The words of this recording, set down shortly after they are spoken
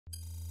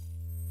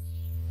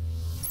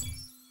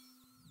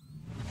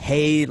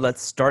Hey,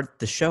 let's start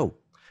the show.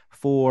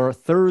 For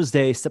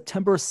Thursday,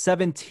 September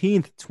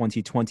 17th,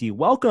 2020.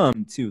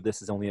 Welcome to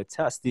This Is Only a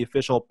Test, the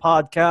official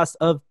podcast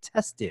of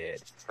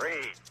Tested. 3,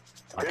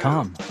 2,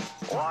 1.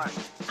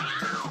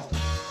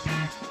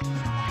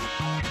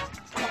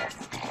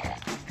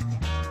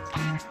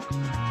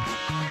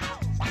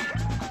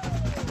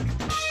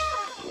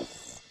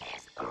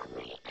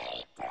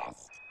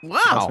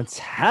 Wow. That was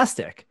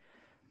fantastic.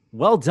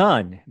 Well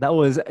done. That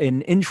was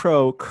an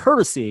intro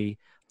courtesy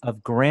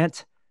of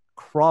Grant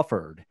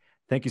Crawford.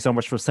 Thank you so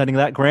much for sending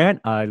that,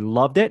 Grant. I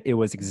loved it. It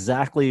was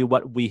exactly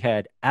what we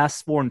had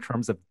asked for in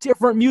terms of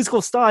different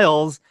musical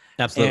styles.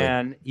 Absolutely.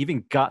 And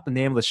even got the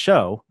name of the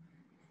show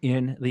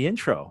in the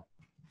intro.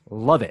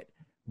 Love it.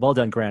 Well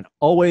done, Grant.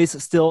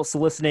 Always still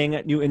soliciting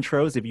new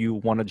intros. If you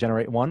want to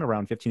generate one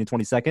around 15 to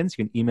 20 seconds,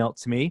 you can email it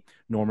to me,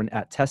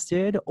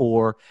 Norman@Tested,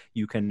 or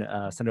you can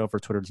send it over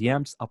Twitter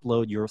DMs,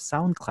 upload your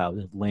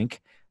SoundCloud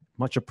link.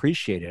 Much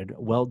appreciated.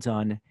 Well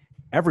done,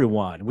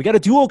 everyone. We got a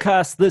dual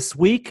cast this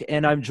week,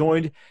 and I'm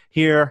joined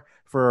here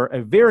for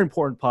a very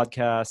important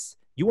podcast.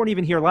 You weren't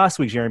even here last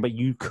week, Jeremy, but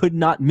you could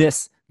not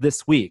miss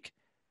this week.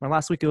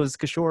 Last week it was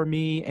Kishore,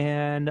 me,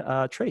 and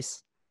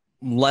Trace.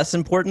 Less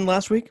important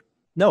last week?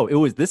 No,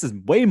 this is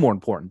way more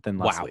important than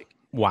last week.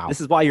 Wow.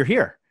 This is why you're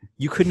here.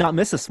 You could not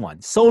miss this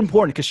one. So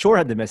important. Kishore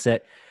had to miss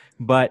it,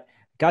 but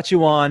got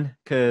you on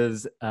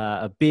because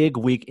a big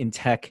week in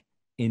tech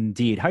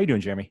indeed. How are you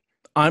doing, Jeremy?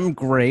 I'm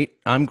great.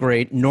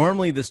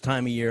 Normally this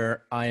time of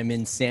year, I am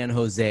in San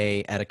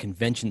Jose at a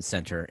convention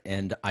center,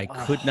 and I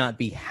could not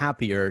be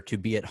happier to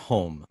be at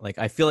home. Like,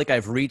 I feel like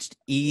I've reached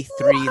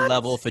E3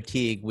 level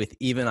fatigue with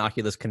even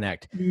Oculus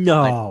Connect.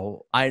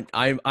 No. I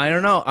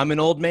don't know. I'm an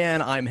old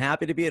man. I'm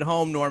happy to be at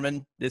home,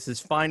 Norman. This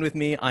is fine with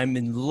me. I'm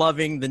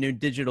loving the new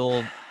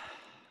digital,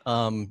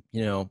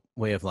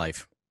 way of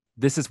life.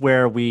 This is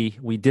where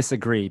we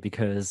disagree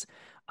because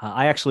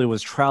I actually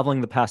was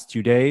traveling the past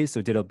 2 days,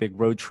 so did a big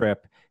road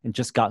trip and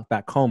just got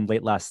back home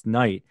late last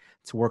night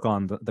to work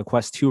on the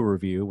Quest 2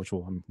 review, which that's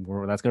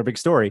going to be a big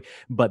story.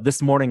 But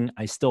this morning,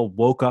 I still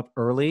woke up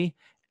early,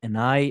 and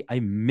I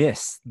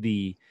miss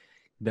the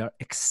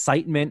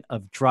excitement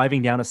of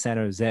driving down to San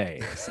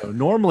Jose. So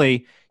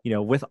normally,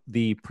 with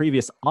the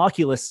previous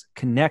Oculus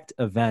Connect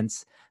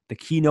events, the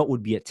keynote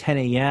would be at 10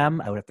 a.m.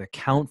 I would have to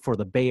account for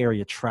the Bay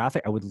Area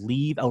traffic. I would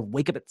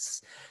wake up at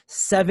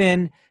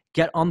 7,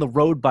 get on the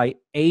road by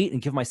 8,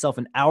 and give myself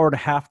an hour and a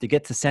half to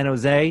get to San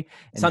Jose.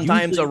 And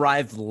sometimes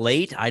arrive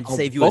late. I'd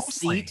save you a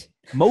seat.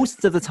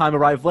 Most of the time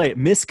arrive late,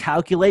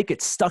 miscalculate,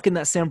 get stuck in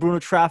that San Bruno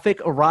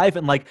traffic, arrive,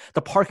 and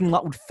the parking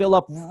lot would fill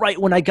up right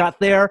when I got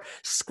there,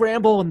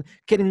 scramble and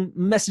getting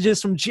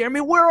messages from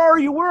Jeremy, where are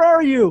you? Where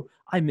are you?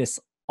 I miss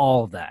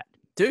all of that.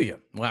 Do you?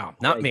 Wow.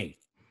 Not me.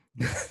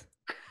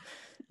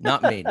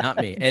 Not me.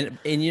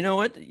 And you know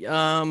what?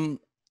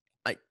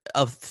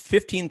 Of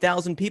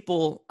 15,000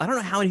 people, I don't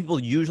know how many people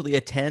usually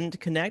attend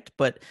Connect,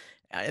 but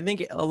I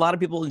think a lot of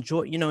people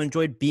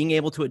enjoyed being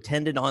able to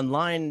attend it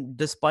online,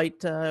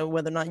 despite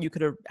whether or not you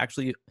could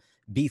actually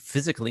be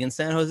physically in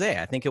San Jose.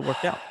 I think it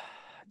worked out.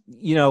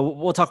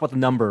 We'll talk about the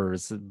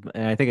numbers, and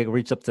I think it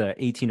reached up to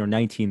 18 or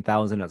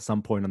 19,000 at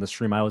some point on the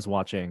stream I was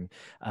watching.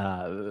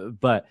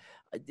 But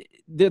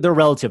they're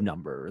relative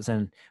numbers.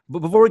 But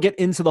before we get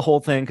into the whole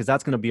thing, because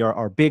that's going to be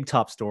our big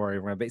top story,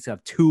 we're going to basically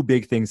have two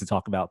big things to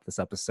talk about this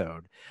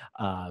episode.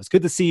 It's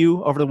good to see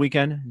you over the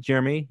weekend,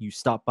 Jeremy. You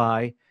stopped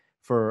by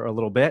for a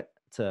little bit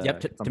to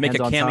make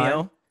a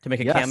cameo. Time. To make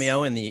a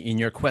cameo in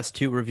your Quest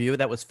 2 review.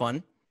 That was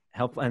fun.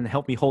 Help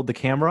me hold the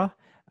camera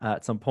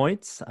at some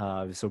points.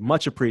 So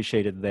much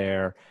appreciated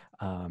there.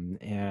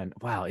 And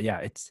wow, yeah,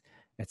 it's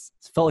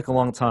felt like a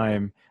long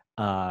time.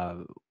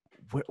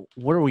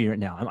 What are we at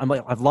now?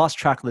 I've lost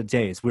track of the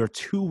days. We're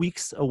 2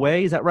 weeks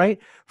away. Is that right?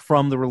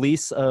 From the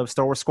release of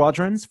Star Wars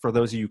Squadrons, for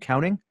those of you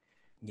counting.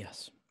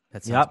 Yes,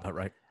 that sounds about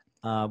right.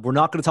 We're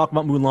not going to talk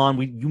about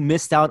Mulan. You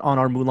missed out on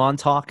our Mulan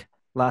talk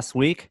last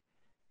week.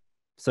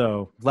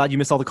 So glad you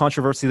missed all the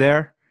controversy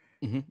there.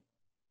 Mm-hmm.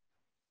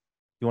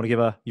 You want to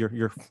give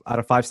your out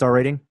of 5-star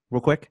rating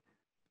real quick?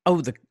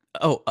 Of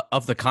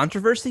the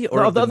controversy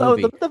or of the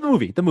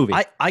movie? The movie.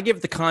 I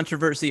give the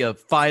controversy a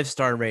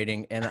 5-star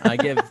rating, and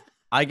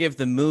I give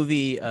the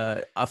movie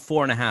a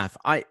 4.5.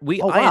 I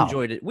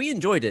enjoyed it. We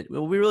enjoyed it.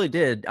 We really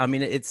did. I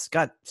mean, it's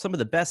got some of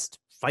the best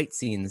fight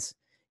scenes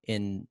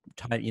in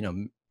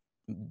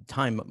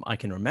time I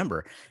can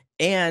remember,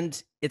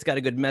 and it's got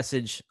a good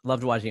message.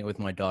 Loved watching it with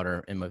my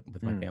daughter and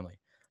with my family.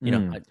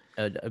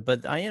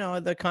 But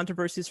the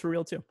controversy is for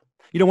real too.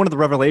 One of the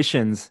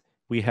revelations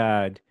we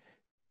had,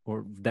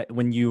 or that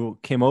when you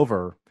came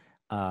over.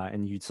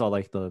 And you saw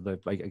I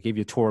gave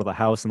you a tour of the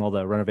house and all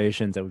the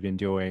renovations that we've been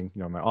doing,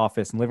 in my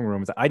office and living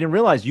rooms. I didn't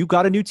realize you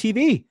got a new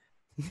TV.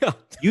 Yeah,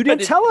 you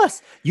didn't tell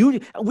us.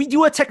 We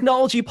do a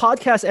technology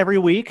podcast every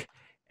week,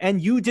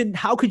 and you didn't.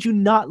 How could you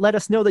not let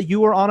us know that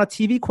you were on a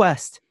TV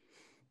Quest?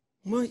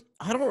 Well,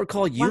 I don't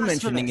recall you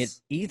mentioning it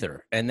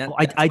either. And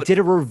I did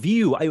a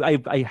review.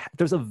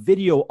 There's a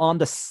video on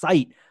the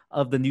site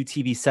of the new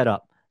TV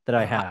setup that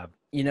I have.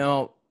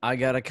 I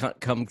gotta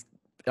come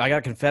I got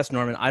to confess,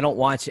 Norman, I don't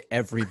watch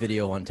every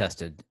video on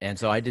Tested, and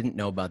so I didn't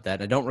know about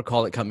that. I don't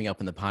recall it coming up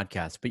in the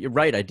podcast, but you're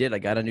right. I did. I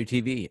got a new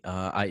TV.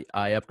 I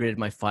upgraded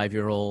my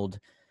 5-year-old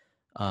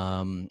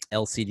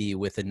LCD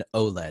with an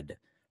OLED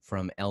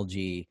from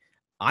LG.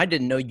 I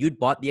didn't know you'd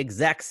bought the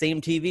exact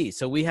same TV,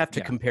 so we have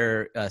to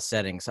compare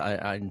settings.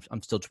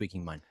 I'm still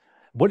tweaking mine.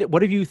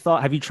 What have you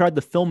thought? Have you tried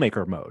the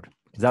filmmaker mode?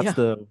 That's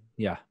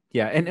yeah.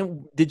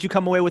 And did you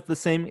come away with the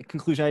same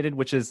conclusion I did,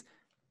 which is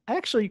I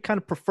actually kind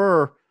of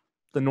prefer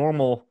the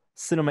normal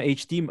cinema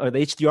HD or the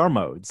HDR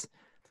modes,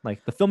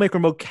 like the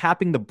filmmaker mode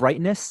capping the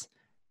brightness.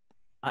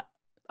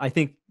 I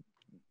think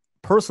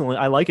personally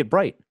I like it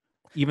bright,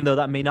 even though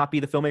that may not be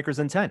the filmmaker's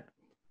intent.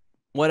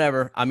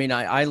 Whatever. I mean,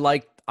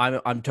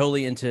 I'm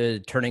totally into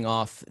turning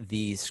off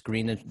the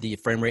the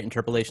frame rate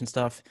interpolation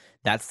stuff.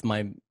 That's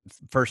my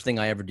first thing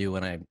I ever do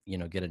when I,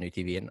 get a new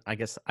TV. And I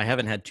guess I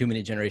haven't had too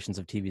many generations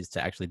of TVs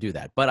to actually do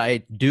that, but I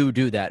do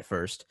that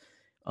first.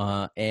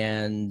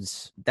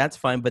 And that's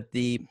fine. But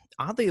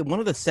oddly, one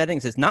of the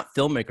settings is not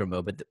filmmaker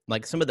mode, but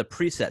like some of the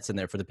presets in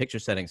there for the picture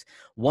settings.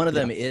 One of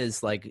them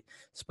is like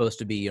supposed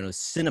to be,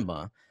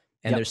 cinema,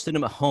 and there's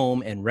cinema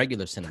home and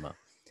regular cinema.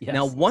 Yes.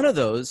 Now, one of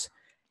those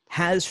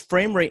has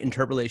frame rate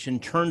interpolation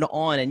turned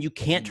on, and you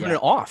can't turn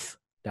it off.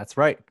 That's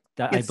right.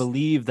 I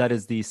believe that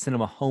is the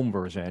cinema home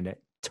version.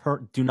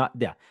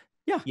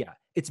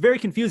 It's very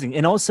confusing.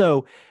 And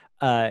also,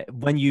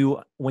 when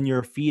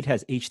your feed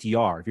has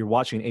HDR, if you're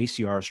watching an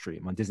HDR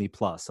stream on Disney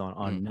Plus,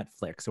 on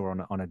Netflix,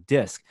 or on a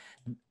disc,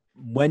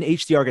 when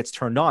HDR gets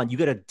turned on, you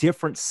get a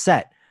different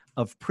set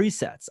of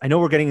presets. I know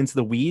we're getting into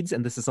the weeds,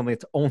 and this is something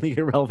that's only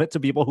relevant to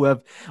people who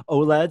have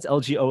OLEDs,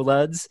 LG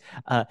OLEDs,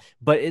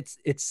 but it's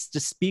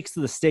just speaks to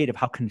the state of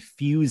how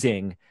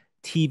confusing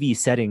TV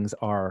settings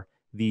are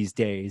these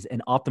days,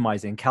 and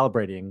optimizing,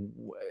 calibrating,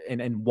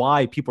 and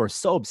why people are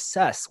so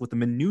obsessed with the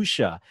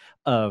minutia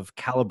of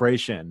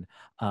calibration,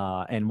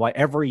 and why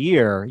every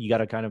year you got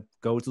to kind of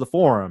go to the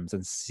forums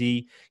and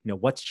see,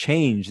 what's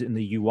changed in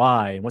the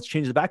UI and what's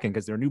changed in the backend,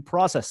 because there are new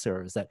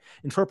processors that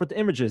interpret the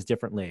images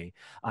differently.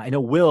 I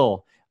know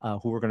Will,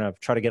 who we're going to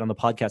try to get on the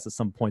podcast at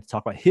some point to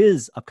talk about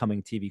his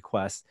upcoming TV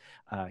Quest.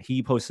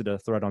 He posted a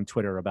thread on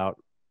Twitter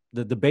about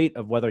the debate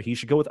of whether he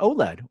should go with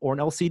OLED or an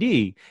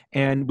LCD.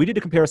 And we did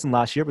a comparison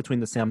last year between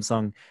the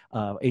Samsung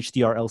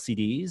HDR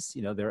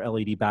LCDs, their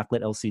LED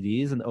backlit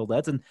LCDs, and the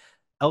OLEDs. And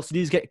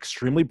LCDs get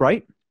extremely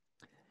bright.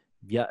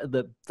 Yeah,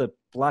 the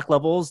black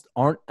levels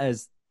aren't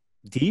as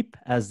deep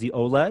as the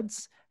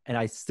OLEDs. And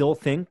I still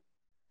think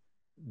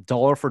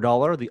dollar for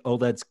dollar, the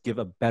OLEDs give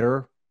a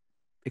better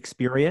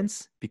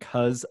experience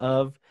because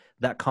of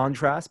that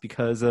contrast,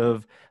 because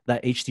of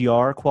that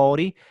HDR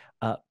quality.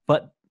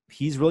 But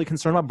he's really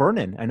concerned about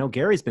burn-in. I know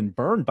Gary's been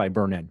burned by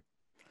burn-in.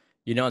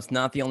 It's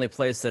not the only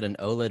place that an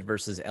OLED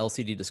versus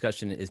LCD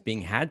discussion is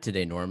being had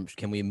today, Norm.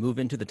 Can we move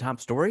into the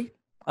top story?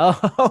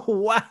 Oh,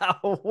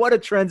 wow. What a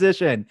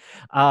transition.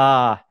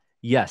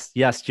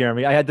 Yes,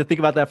 Jeremy. I had to think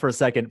about that for a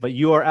second, but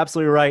you are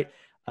absolutely right.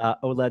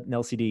 OLED and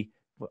LCD.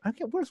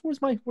 Okay,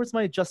 where's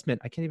my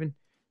adjustment? I can't even.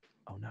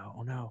 Oh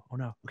no.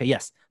 Okay,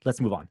 yes.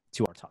 Let's move on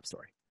to our top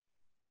story.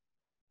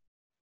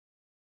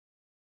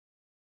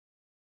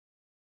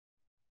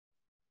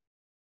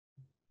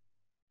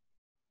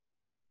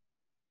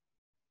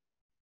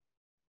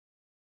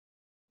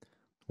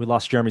 We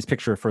lost Jeremy's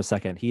picture for a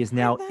second. He is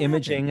now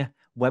imaging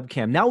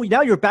webcam. Now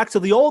you're back to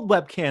the old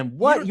webcam.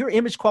 What? Your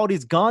image quality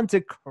has gone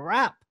to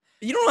crap.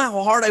 You don't know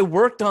how hard I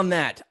worked on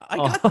that. I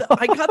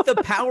got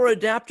the power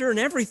adapter and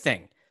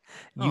everything.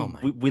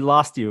 We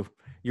lost you.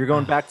 You're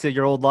going back to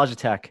your old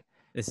Logitech.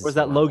 Where's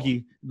that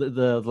logo?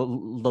 The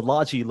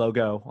Logi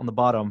logo on the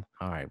bottom.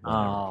 All right.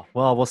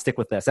 Well, we'll stick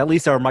with this. At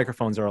least our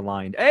microphones are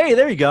aligned. Hey,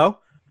 there you go.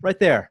 Right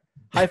there.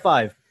 High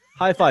five.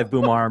 High five,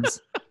 boom arms.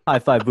 High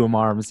five, boom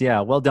arms. Yeah,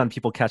 well done,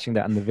 people catching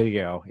that in the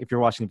video. If you're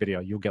watching the video,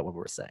 you'll get what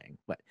we're saying.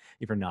 But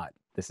if you're not,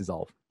 this is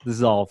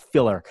all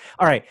filler.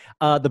 All right,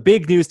 the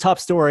big news, top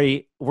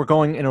story.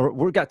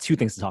 We've got two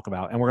things to talk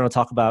about, and we're going to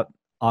talk about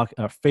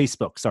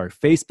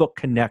Facebook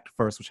Connect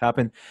first, which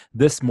happened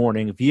this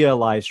morning via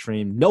live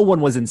stream. No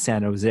one was in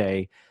San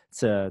Jose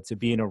to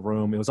be in a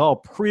room. It was all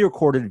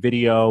pre-recorded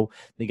video.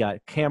 They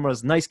got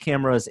cameras, nice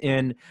cameras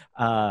in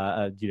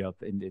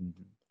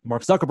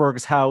Mark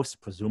Zuckerberg's house,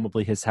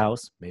 presumably his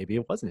house. Maybe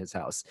it wasn't his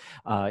house.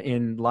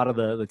 In a lot of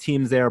the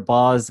teams there,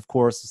 Boz, of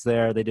course, was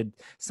there. They did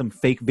some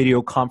fake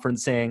video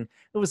conferencing.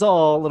 It was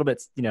all a little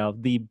bit,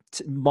 the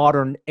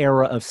modern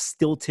era of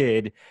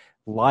stilted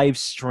live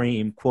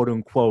stream, quote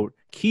unquote,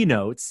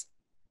 keynotes,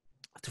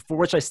 for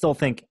which I still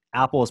think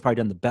Apple has probably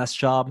done the best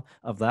job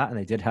of that. And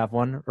they did have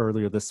one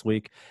earlier this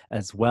week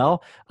as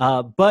well.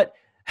 But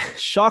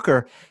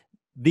shocker,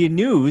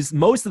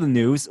 most of the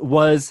news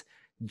was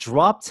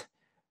dropped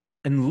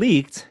and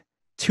leaked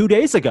 2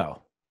 days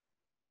ago.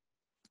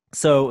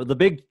 So the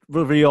big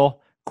reveal,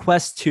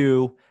 Quest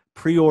 2,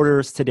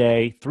 pre-orders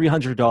today,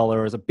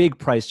 $300, a big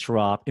price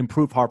drop,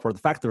 improved hardware. The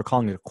fact that they're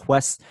calling it a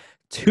Quest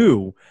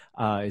 2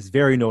 is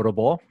very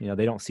notable.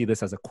 They don't see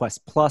this as a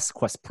Quest Plus,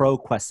 Quest Pro,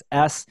 Quest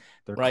S.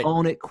 They're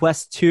calling it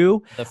Quest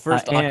 2. The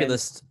first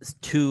Oculus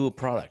 2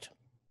 product.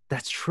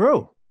 That's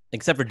true.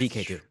 Except for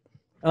DK2.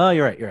 Oh,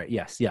 you're right. You're right.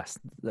 Yes, yes.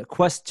 The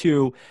Quest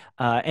 2,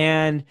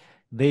 and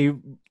they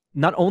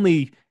not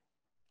only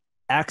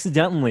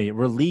accidentally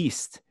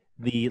released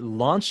the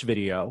launch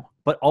video,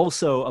 but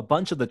also a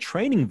bunch of the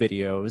training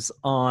videos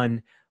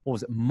on, what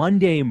was it,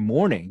 Monday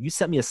morning. You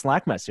sent me a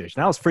Slack message,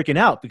 and I was freaking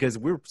out because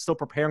we were still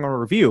preparing our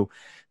review.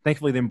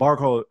 Thankfully, the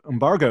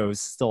embargo's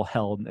still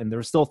held, and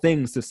there's still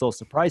things to still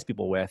surprise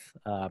people with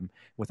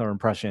our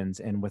impressions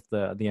and with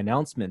the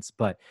announcements.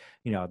 But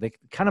they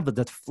kind of a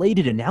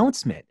deflated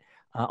announcement.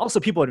 Also,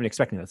 people had been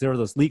expecting this. There were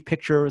those leaked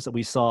pictures that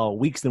we saw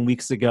weeks and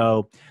weeks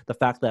ago. The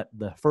fact that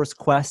the first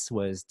Quest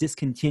was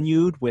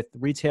discontinued with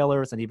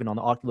retailers and even on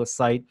the Oculus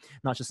site,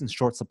 not just in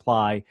short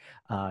supply,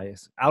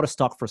 is out of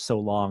stock for so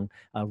long,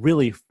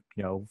 really,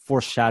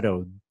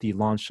 foreshadowed the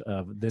launch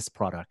of this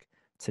product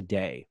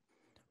today.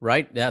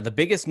 Right. Yeah. The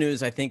biggest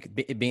news, I think,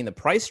 being the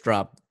price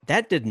drop,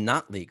 that did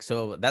not leak.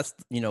 So that's,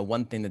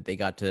 one thing that they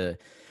got to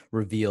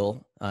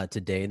reveal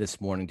today, this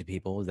morning to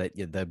people, is that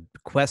the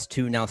Quest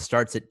 2 now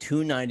starts at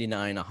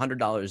 $299,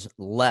 $100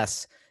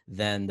 less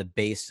than the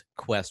base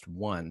Quest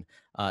 1.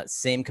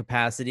 Same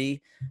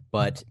capacity,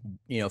 but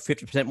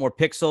 50% more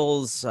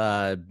pixels.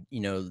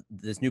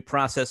 This new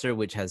processor,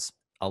 which has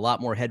a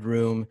lot more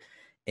headroom,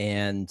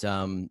 and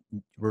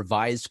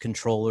revised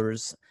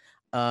controllers.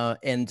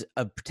 And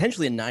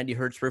potentially a 90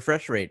 hertz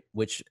refresh rate,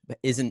 which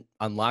isn't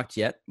unlocked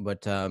yet,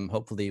 but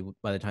hopefully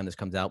by the time this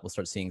comes out, we'll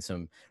start seeing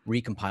some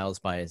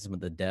recompiles by some of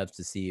the devs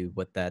to see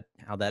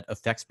how that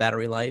affects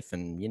battery life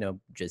and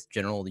just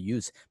general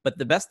use. But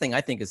the best thing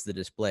I think is the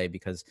display,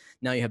 because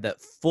now you have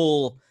that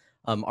full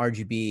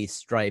RGB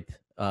stripe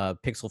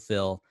pixel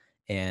fill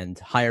and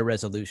higher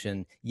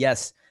resolution.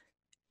 Yes,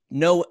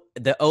 no,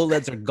 the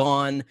OLEDs are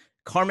gone.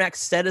 Carmack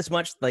said as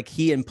much. Like,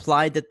 he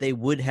implied that they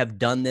would have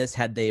done this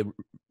had they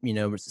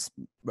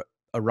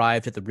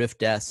arrived at the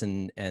Rift S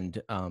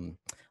and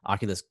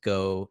Oculus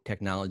Go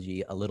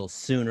technology a little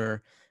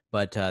sooner,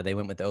 but they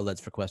went with the OLEDs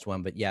for Quest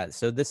 1. But yeah,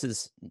 so this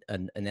is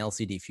an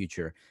LCD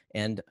future,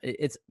 and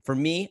it's, for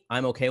me,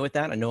 I'm okay with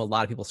that. I know a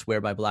lot of people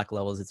swear by black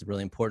levels. It's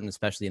really important,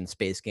 especially in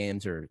space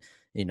games or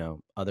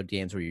other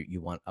games where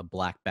you want a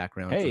black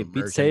background. Hey,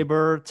 Beat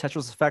Saber,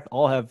 Tetris Effect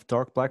all have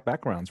dark black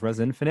backgrounds. Res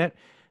Infinite,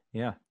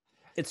 yeah.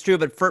 It's true,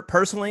 but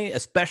personally,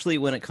 especially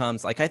when it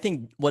comes, like, I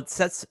think what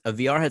sets a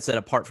VR headset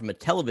apart from a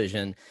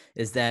television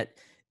is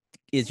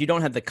you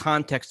don't have the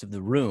context of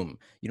the room.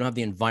 You don't have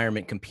the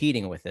environment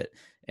competing with it.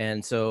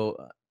 And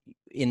so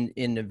in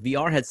a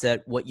VR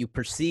headset, what you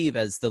perceive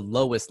as the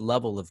lowest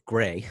level of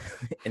gray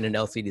in an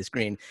LCD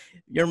screen,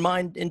 your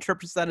mind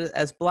interprets that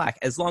as black,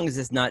 as long as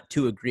it's not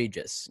too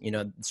egregious.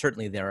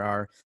 Certainly there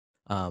are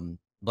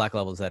black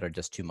levels that are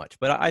just too much,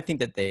 but I think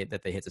that they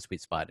hit the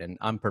sweet spot, and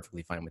I'm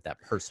perfectly fine with that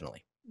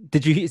personally.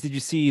 Did you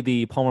see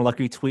the Palmer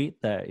Luckey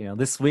tweet that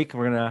this week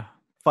we're gonna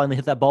finally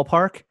hit that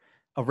ballpark?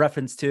 A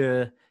reference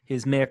to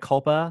his mea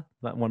culpa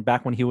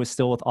back when he was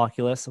still with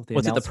Oculus. With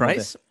Was it the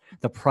price?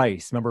 The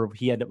price. Remember,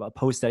 he had a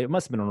post. It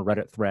must have been on a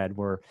Reddit thread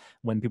where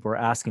when people were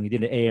asking, he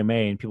did an AMA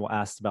and people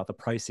asked about the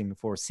pricing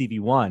for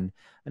CV1,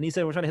 and he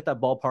said we're trying to hit that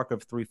ballpark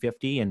of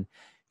 $350. And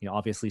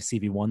obviously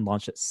CV1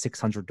 launched at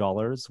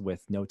 $600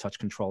 with no touch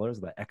controllers,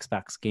 the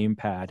Xbox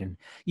gamepad. And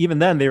even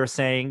then they were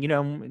saying,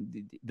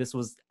 this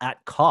was at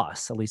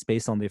cost, at least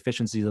based on the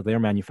efficiencies of their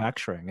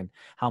manufacturing and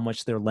how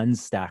much their lens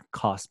stack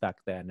cost back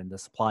then and the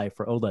supply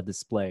for OLED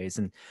displays.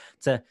 And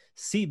to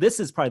see,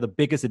 this is probably the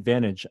biggest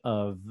advantage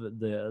of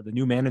the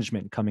new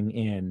management coming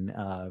in,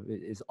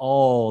 is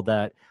all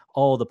the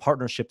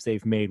partnerships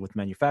they've made with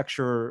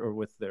manufacturer or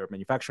with their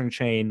manufacturing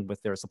chain,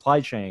 with their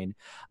supply chain.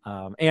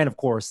 And of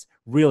course,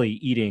 really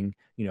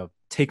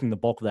taking the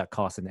bulk of that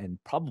cost and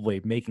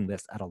probably making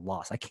this at a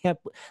loss. I can't,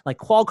 like,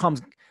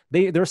 Qualcomm's,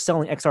 they're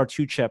selling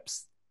XR2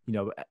 chips,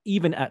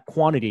 even at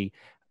quantity,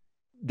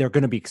 they're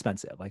going to be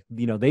expensive. Like,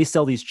 they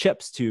sell these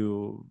chips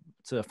to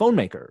phone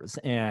makers,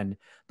 and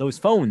those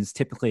phones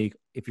typically,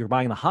 if you're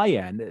buying the high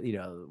end,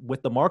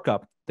 with the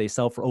markup, they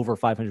sell for over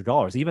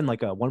 $500. Even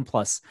like a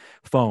OnePlus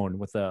phone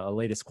with a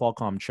latest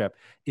Qualcomm chip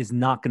is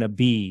not going to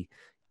be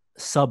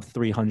sub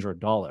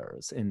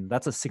 $300, and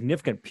that's a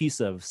significant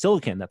piece of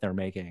silicon that they're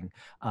making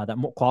that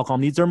Qualcomm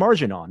needs their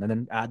margin on. And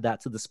then add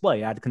that to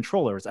display, add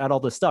controllers, add all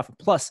this stuff.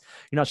 Plus,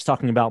 you're not just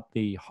talking about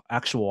the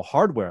actual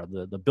hardware,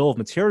 the bill of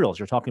materials.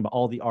 You're talking about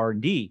all the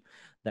R&D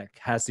that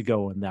has to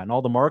go in that, and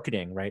all the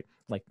marketing, right?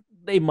 Like,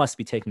 they must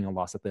be taking a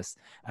loss at this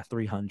at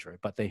 300,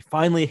 but they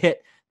finally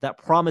hit that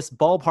promised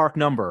ballpark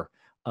number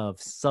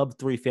of sub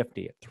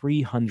 350 at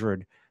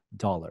 $300.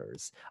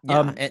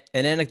 Yeah,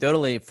 and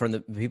anecdotally, from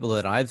the people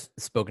that I've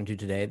spoken to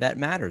today, that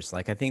matters.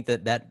 Like, I think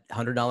that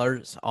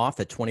 $100 off,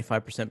 that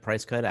 25%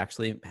 price cut,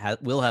 actually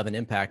will have an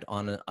impact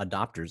on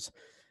adopters.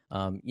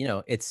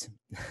 It's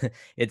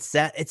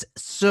it's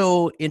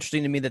so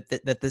interesting to me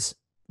that this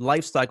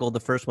life cycle,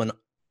 the first one,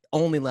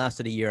 only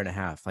lasted a year and a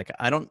half. Like,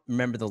 I don't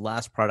remember the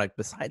last product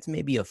besides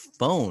maybe a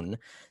phone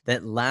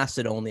that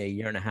lasted only a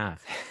year and a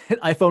half.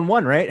 iPhone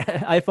 1, right?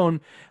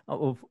 iPhone,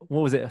 what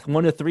was it?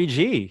 1 to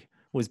 3G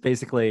was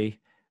basically,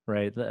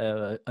 right,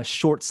 a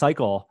short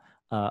cycle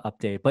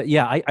update. But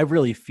yeah, I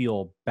really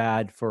feel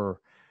bad for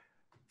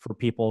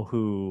people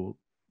who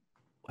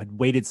had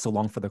waited so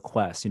long for the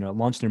Quest. It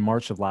launched in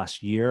March of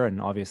last year,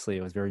 and obviously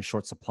it was very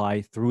short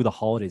supply through the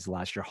holidays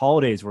last year.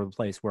 Holidays were the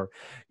place where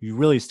you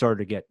really started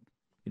to get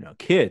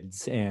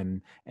kids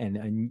and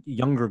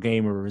younger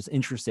gamers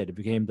interested. It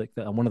became like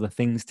one of the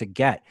things to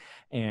get.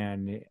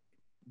 And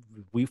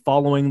we,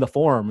 following the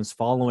forums,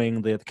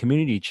 following the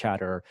community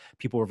chatter,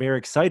 people were very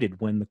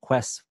excited when the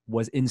Quest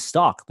was in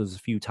stock. There's a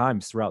few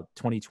times throughout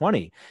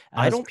 2020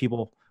 as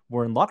people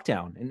were in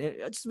lockdown, and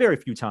it's very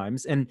few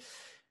times. And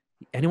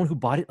anyone who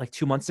bought it like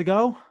 2 months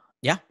ago,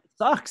 yeah, it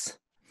sucks.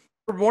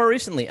 Or more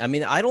recently, I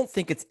mean, I don't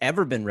think it's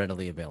ever been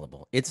readily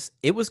available.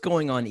 It was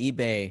going on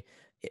eBay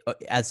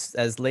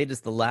as late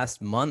as the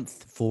last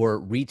month for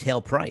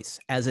retail price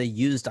as a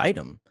used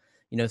item.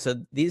 So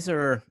these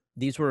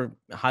were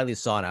highly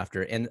sought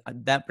after, and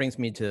that brings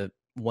me to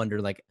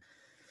wonder, like,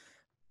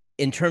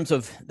 in terms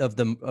of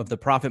the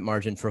profit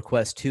margin for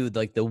Quest 2,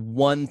 like the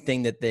one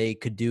thing that they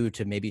could do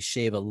to maybe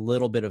shave a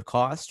little bit of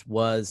cost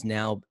was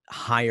now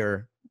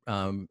higher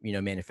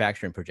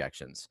manufacturing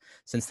projections.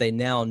 Since they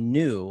now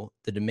knew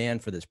the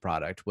demand for this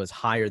product was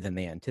higher than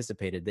they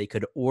anticipated, they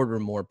could order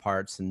more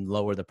parts and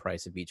lower the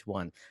price of each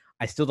one.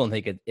 I still don't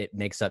think it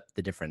makes up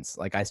the difference.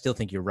 Like, I still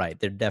think you're right.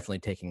 They're definitely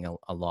taking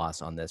a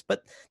loss on this,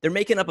 but they're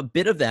making up a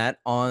bit of that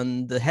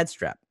on the head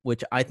strap,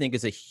 which I think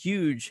is a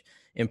huge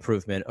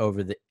improvement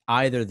over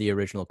either the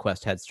original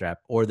Quest head strap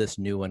or this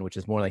new one, which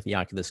is more like the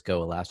Oculus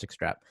Go elastic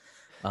strap.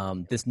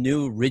 This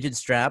new rigid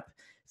strap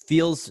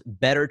feels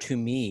better to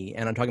me,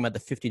 and I'm talking about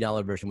the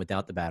 $50 version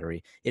without the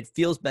battery. It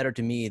feels better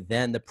to me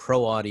than the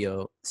Pro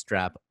Audio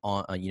strap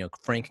on,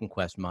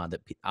 Franken-Quest mod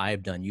that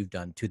I've done, you've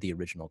done to the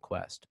original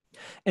Quest.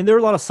 And there are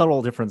a lot of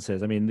subtle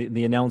differences. I mean,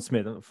 the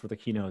announcement for the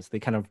keynotes, they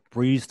kind of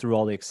breezed through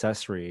all the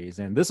accessories,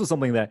 and this was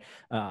something that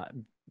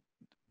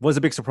was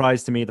a big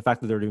surprise to me. The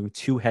fact that they're doing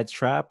 2 head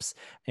straps,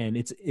 and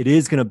it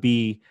is going to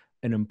be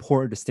an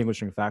important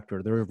distinguishing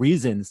factor. There are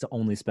reasons to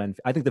only spend.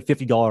 I think the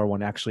 $50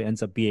 one actually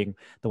ends up being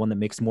the one that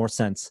makes more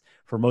sense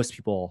for most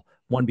people.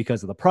 One,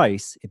 because of the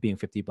price, it being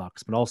 $50,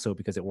 but also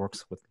because it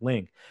works with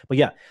Link. But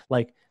yeah,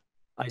 like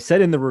I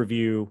said in the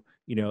review,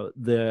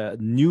 the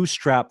new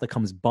strap that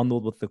comes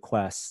bundled with the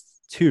Quest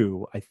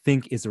 2, I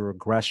think, is a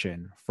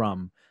regression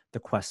from the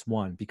Quest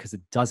 1 because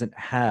it doesn't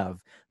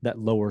have that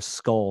lower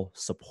skull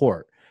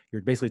support.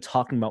 You're basically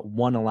talking about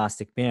one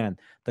elastic band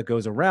that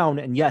goes around,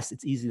 and yes,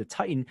 it's easy to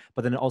tighten,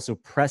 but then it also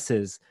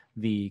presses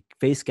the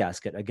face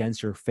gasket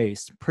against your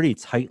face pretty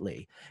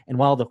tightly. And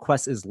while the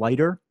Quest is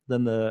lighter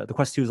than the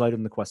Quest 2 is lighter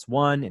than the Quest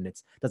 1, and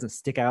it doesn't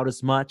stick out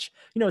as much,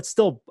 it's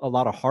still a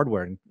lot of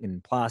hardware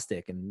in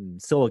plastic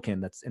and silicon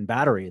that's in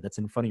battery that's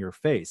in front of your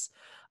face.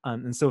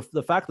 And so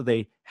the fact that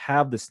they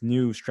have this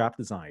new strap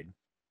design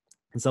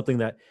and something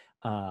that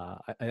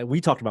we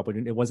talked about, but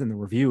it wasn't in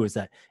the review, is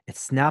that it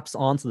snaps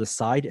onto the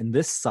side, and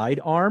this side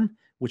arm,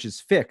 which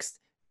is fixed,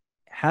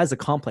 has a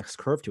complex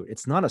curve to it.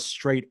 It's not a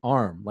straight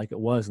arm like it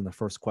was in the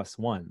first Quest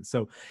 1.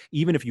 So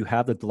even if you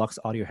have the deluxe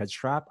audio head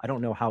strap, I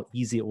don't know how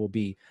easy it will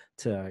be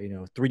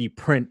to 3D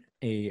print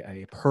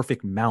a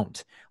perfect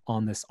mount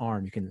on this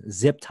arm. You can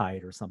zip tie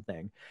it or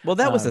something. Well,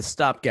 that was a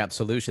stopgap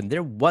solution.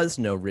 There was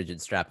no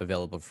rigid strap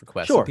available for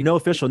Quest. Sure, so no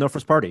official, no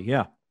first party.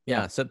 Yeah.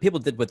 So people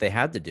did what they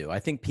had to do. I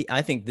think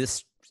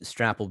this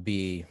strap will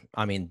be,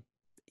 I mean,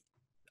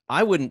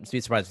 I wouldn't be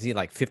surprised to see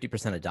like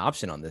 50%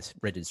 adoption on this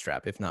rigid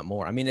strap, if not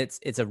more. I mean, it's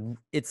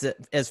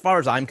as far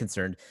as I'm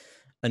concerned,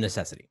 a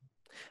necessity.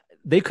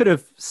 They could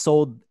have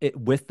sold it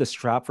with the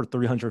strap for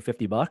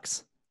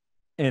 $350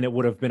 and it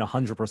would have been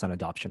 100%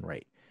 adoption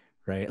rate,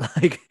 right?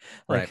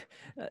 Right.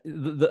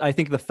 I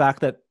think the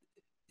fact that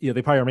they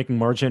probably are making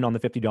margin on the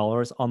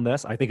 $50 on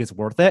this, I think it's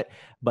worth it,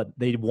 but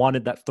they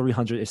wanted that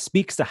 $300. It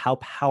speaks to how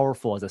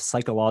powerful as a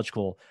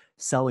psychological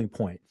selling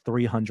point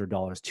 $300,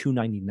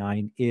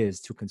 $299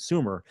 is to a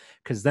consumer,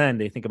 because then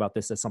they think about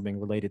this as something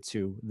related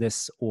to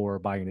this or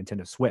buying a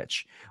Nintendo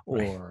Switch or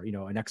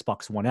an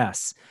Xbox One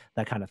S,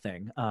 that kind of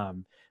thing.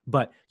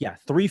 But yeah,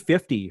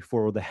 $350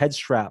 for the head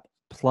strap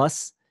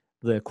plus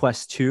the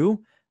Quest 2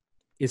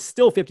 is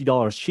still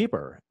 $50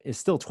 cheaper. It's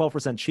still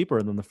 12%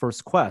 cheaper than the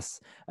first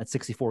Quest at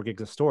 64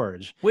 gigs of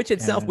storage, which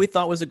itself we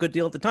thought was a good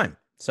deal at the time.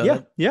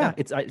 So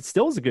it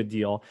still is a good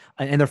deal,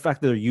 and the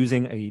fact that they're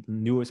using a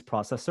newest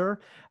processor.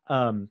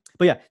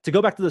 But yeah, to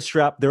go back to the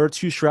strap, there are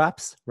 2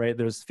 straps, right?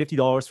 There's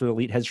 $50 for the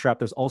Elite head strap.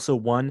 There's also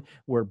one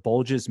where it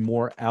bulges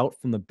more out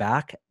from the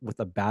back with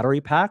a battery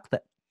pack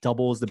that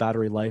doubles the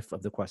battery life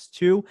of the Quest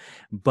 2,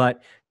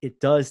 but it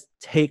does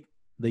take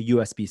the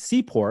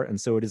USB-C port, and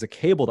so it is a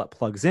cable that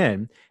plugs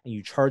in and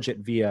you charge it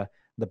via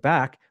the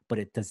back, but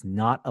it does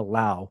not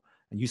allow,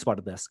 and you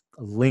spotted this,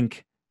 a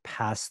link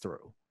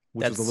pass-through,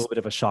 which is a little bit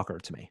of a shocker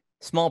to me.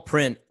 Small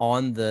print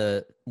on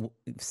the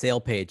sale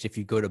page, if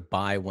you go to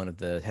buy one of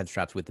the head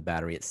straps with the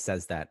battery, it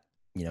says that,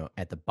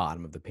 at the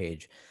bottom of the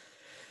page.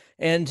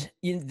 And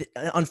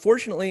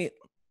unfortunately,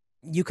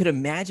 you could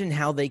imagine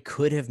how they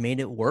could have made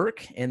it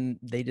work, and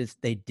they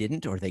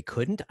didn't, or they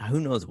couldn't. Who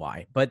knows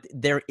why? But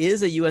there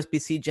is a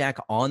USB-C jack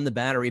on the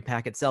battery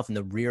pack itself in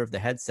the rear of the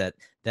headset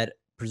that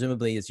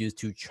presumably is used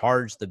to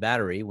charge the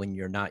battery when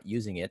you're not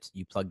using it.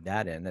 You plug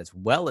that in, as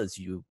well as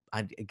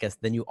I guess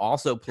then you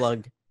also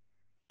plug.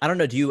 I don't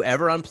know. Do you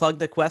ever unplug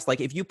the Quest? Like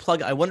if you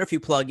plug, I wonder if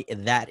you plug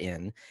that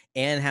in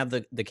and have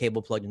the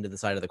cable plugged into the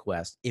side of the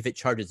Quest, if it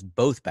charges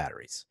both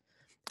batteries.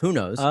 Who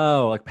knows?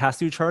 Oh, like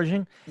pass-through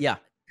charging? Yeah.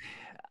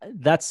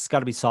 That's got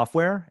to be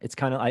software. It's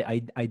kind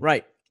of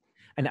Right.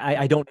 And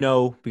I don't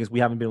know, because we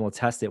haven't been able to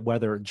test it,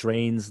 whether it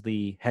drains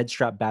the head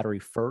strap battery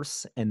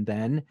first and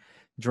then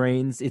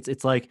drains.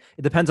 It's like,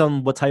 it depends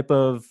on what type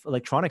of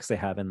electronics they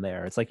have in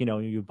there. It's like,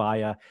 you buy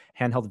a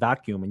handheld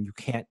vacuum and you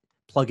can't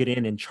plug it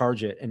in and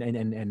charge it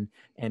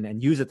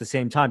and use it at the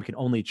same time. You can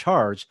only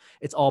charge.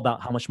 It's all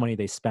about how much money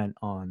they spent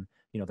on,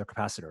 their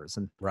capacitors.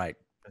 And right.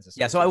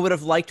 Yeah, so I would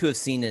have liked to have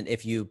seen it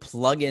if you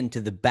plug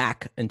into the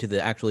back, into the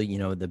actually,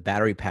 the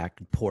battery pack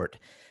port.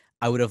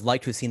 I would have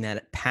liked to have seen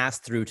that pass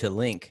through to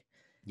Link.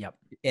 Yep.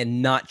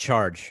 And not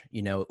charge,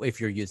 if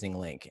you're using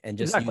Link, and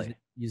just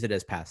use it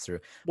as pass through.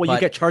 Well, you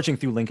get charging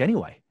through Link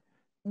anyway.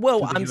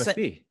 Well, I'm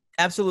saying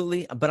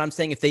absolutely, but I'm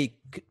saying if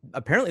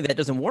apparently that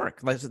doesn't work.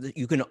 Like,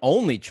 you can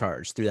only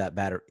charge through that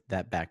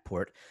back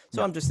port.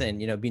 So I'm just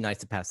saying, it'd be nice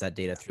to pass that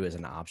data through as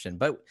an option.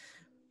 But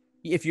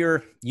if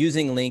you're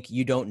using Link,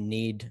 you don't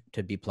need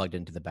to be plugged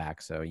into the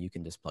back, so you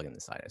can just plug in the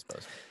side, I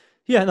suppose.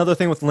 Yeah, another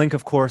thing with Link,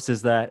 of course,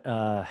 is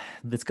that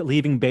it's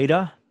leaving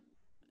beta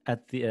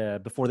at the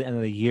before the end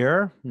of the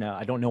year. Now,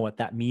 I don't know what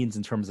that means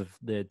in terms of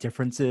the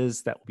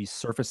differences that will be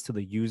surfaced to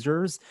the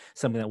users,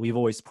 something that we've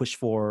always pushed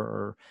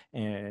for,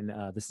 and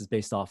this is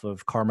based off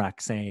of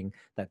Carmack saying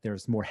that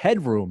there's more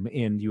headroom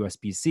in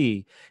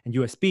USB-C and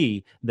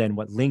USB than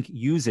what Link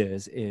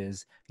uses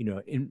is,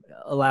 in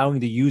allowing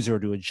the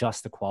user to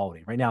adjust the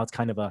quality. Right now, it's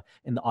kind of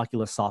in the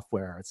Oculus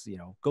software, it's,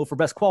 go for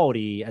best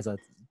quality as a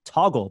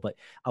toggle, but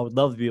I would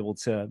love to be able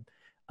to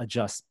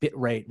adjust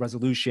bitrate,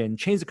 resolution,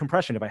 change the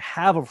compression. If I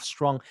have a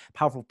strong,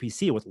 powerful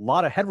PC with a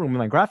lot of headroom in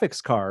my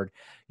graphics card,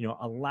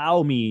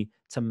 allow me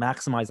to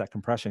maximize that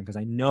compression, because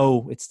I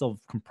know it's still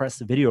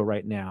compressed video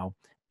right now,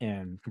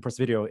 and compressed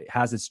video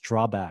has its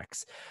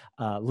drawbacks.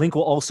 Link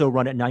will also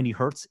run at 90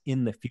 hertz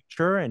in the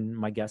future, and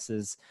my guess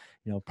is,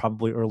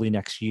 probably early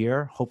next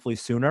year, hopefully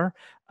sooner.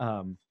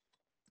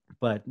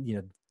 But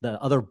the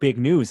other big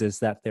news is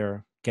that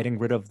they're getting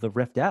rid of the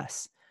Rift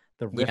S.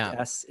 The Rift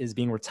S is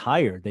being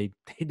retired. They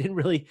didn't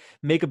really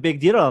make a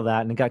big deal out of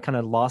that, and it got kind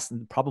of lost,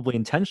 probably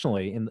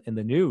intentionally, in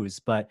the news.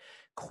 But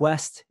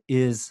Quest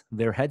is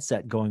their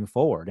headset going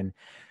forward. And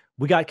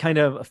we got kind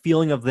of a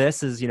feeling of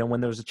this is, when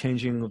there was a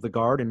changing of the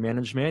guard in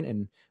management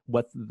and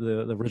what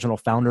the original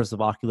founders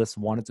of Oculus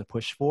wanted to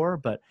push for.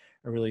 But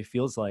it really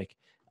feels like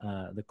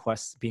the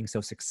Quest being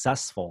so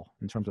successful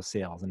in terms of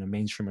sales and a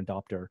mainstream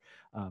adopter,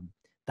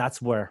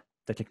 that's where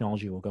the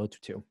technology will go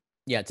to.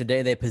 Yeah,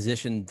 today they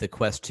positioned the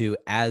Quest 2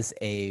 as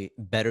a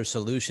better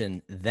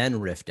solution than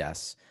Rift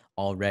S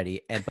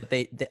already, but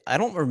I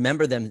don't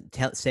remember them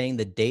saying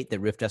the date that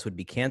Rift S would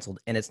be canceled,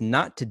 and it's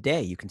not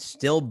today. You can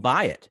still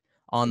buy it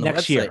on the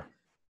next website. Year.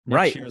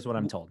 Right, next year is what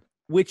I'm told.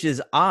 Which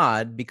is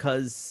odd,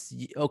 because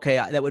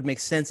that would make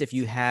sense if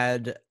you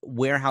had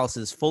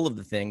warehouses full of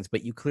the things,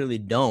 but you clearly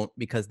don't,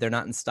 because they're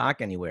not in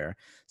stock anywhere.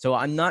 So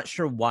I'm not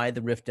sure why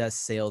the Rift S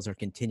sales are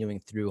continuing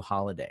through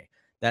holiday.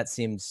 That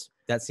seems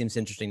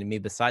interesting to me,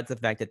 besides the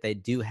fact that they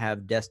do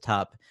have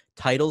desktop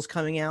titles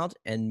coming out,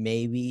 and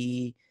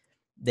maybe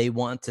they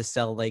want to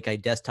sell like a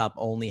desktop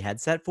only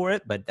headset for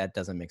it, but that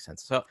doesn't make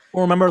sense. So,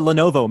 well, remember,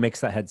 Lenovo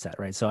makes that headset,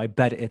 right? So I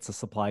bet it's a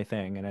supply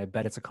thing, and I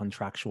bet it's a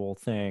contractual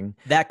thing.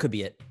 That could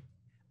be it.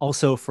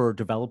 Also, for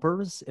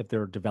developers, if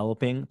they're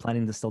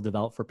planning to still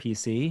develop for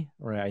PC,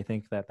 right? I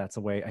think that's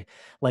a way.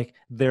 Like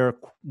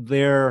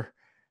their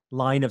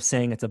line of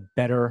saying it's a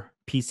better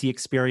PC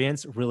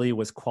experience really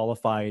was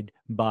qualified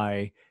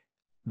by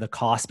the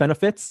cost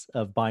benefits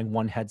of buying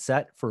one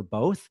headset for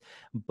both.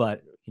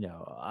 But,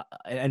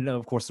 and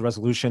of course the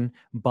resolution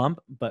bump,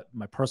 but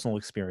my personal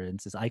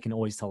experience is I can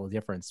always tell the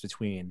difference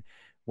between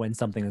when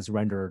something is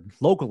rendered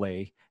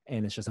locally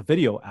and it's just a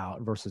video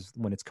out versus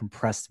when it's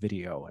compressed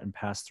video and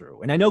pass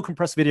through. And I know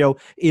compressed video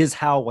is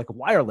how like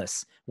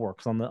wireless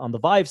works on the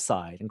Vive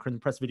side, and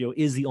compressed video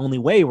is the only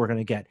way we're going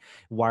to get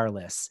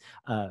wireless.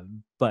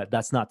 But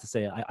that's not to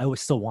say I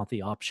always still want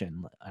the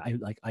option.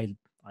 I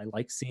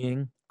like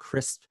seeing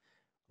crisp,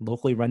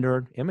 locally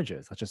rendered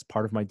images. That's just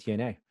part of my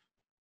DNA.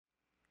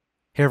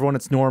 Hey everyone,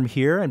 it's Norm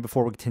here, and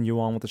before we continue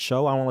on with the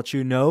show, I want to let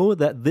you know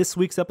that this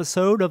week's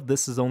episode of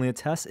This Is Only a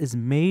Test is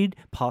made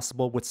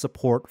possible with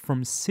support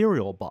from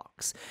Serial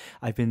Box.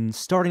 I've been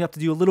starting up to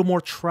do a little more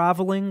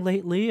traveling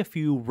lately, a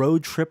few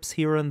road trips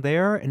here and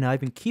there, and I've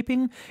been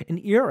keeping an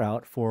ear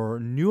out for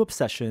new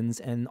obsessions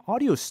and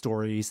audio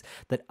stories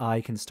that I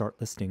can start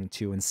listening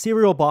to. And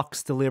Serial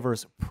Box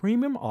delivers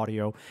premium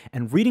audio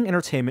and reading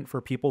entertainment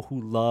for people who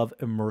love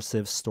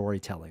immersive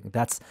storytelling.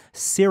 That's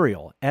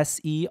Serial,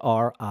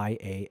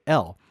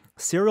 Serial.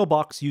 Serial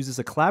Box uses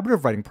a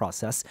collaborative writing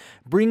process,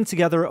 bringing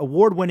together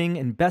award-winning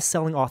and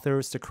best-selling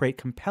authors to create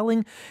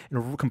compelling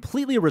and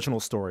completely original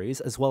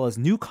stories, as well as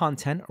new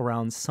content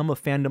around some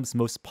of fandom's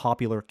most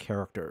popular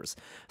characters.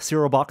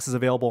 Serial Box is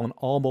available on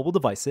all mobile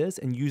devices,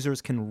 and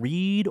users can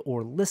read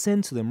or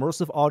listen to the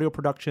immersive audio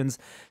productions,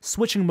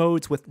 switching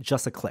modes with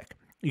just a click.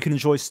 You can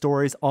enjoy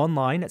stories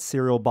online at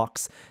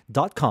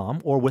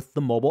serialbox.com or with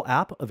the mobile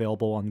app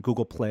available on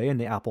Google Play and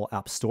the Apple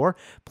App Store.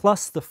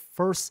 Plus, the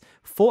first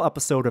full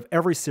episode of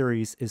every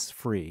series is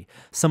free.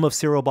 Some of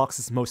Serial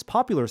Box's most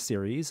popular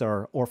series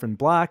are Orphan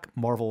Black,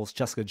 Marvel's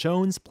Jessica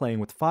Jones, Playing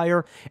with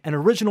Fire, and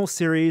original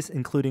series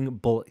including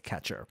Bullet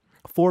Catcher.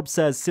 Forbes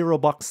says Serial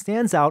Box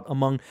stands out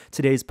among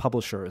today's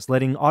publishers,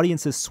 letting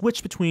audiences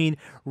switch between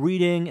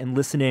reading and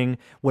listening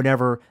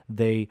whenever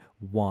they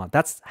want.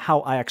 That's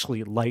how I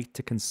actually like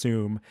to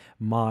consume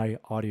my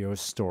audio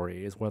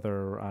stories,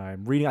 whether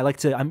I'm reading. I'm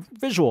a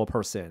visual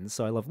person,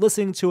 so I love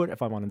listening to it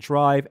if I'm on a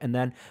drive, and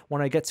then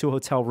when I get to a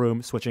hotel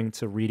room, switching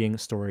to reading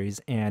stories,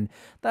 and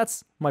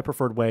that's my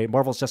preferred way.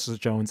 Marvel's Jessica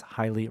Jones,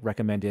 highly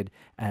recommended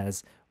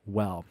as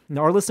well.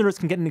 Now, our listeners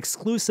can get an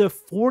exclusive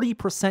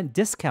 40%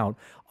 discount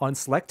on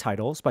select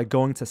titles by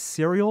going to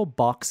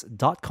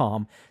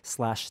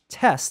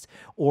serialbox.com/test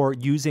or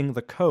using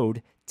the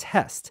code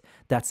TEST.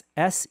 That's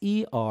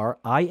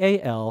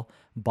SERIAL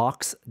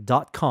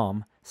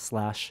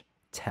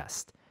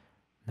box.com/test.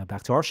 Now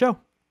back to our show.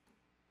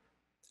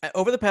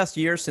 Over the past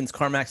year since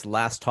Carmack's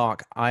last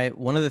talk,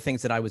 one of the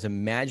things that I was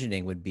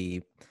imagining would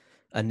be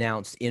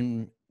announced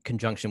in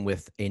conjunction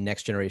with a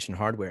next generation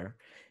hardware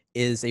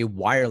is a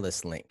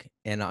wireless link.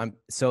 And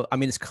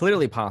it's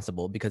clearly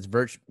possible because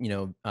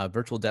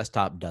virtual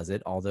desktop does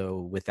it,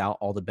 although without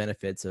all the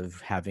benefits of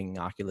having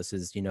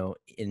Oculus's,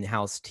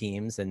 in-house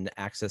teams and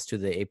access to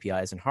the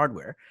APIs and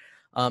hardware.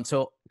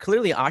 So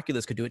clearly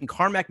Oculus could do it. And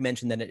Carmack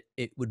mentioned that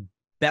it would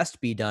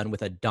best be done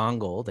with a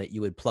dongle that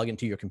you would plug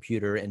into your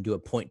computer and do a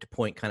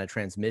point-to-point kind of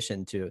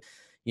transmission to,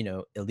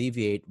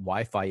 alleviate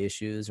Wi-Fi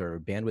issues or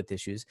bandwidth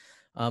issues.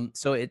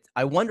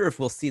 I wonder if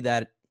we'll see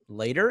that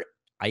later.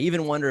 I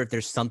even wonder if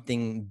there's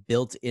something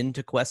built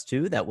into Quest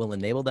 2 that will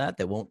enable that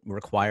won't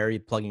require you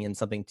plugging in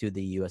something to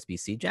the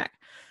USB-C jack.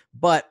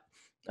 But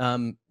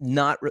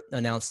not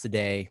announced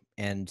today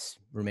and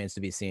remains to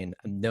be seen.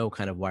 No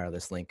kind of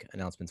wireless link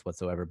announcements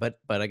whatsoever. But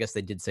I guess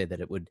they did say that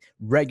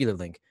regular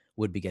link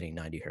would be getting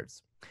 90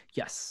 hertz.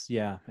 Yes,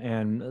 yeah.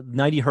 And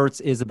 90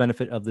 hertz is a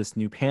benefit of this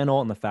new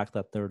panel and the fact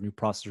that their new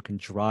processor can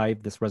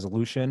drive this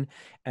resolution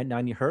at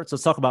 90 hertz.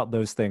 Let's talk about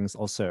those things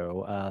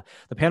also.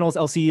 The panel is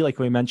LCD, like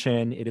we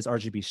mentioned. It is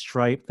RGB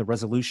stripe. The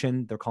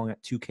resolution, they're calling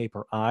it 2K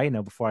per eye.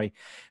 Now, before I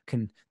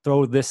can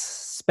throw this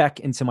spec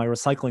into my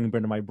recycling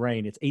bin in my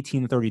brain, it's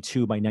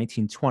 1832 by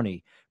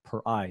 1920 per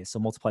eye. So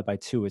multiplied by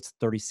 2, it's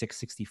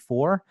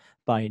 3664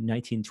 by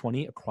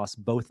 1920 across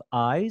both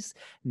eyes.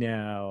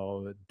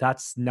 Now,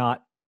 that's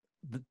not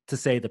to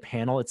say the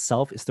panel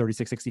itself is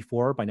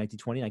 3664 by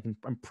 1920.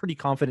 I'm pretty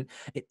confident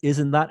it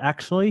isn't that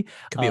actually.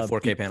 Could be a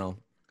 4K panel.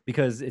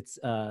 Because it's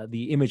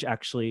the image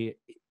actually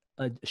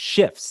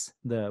shifts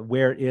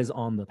where it is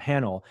on the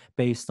panel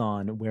based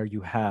on where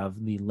you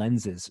have the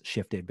lenses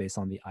shifted based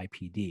on the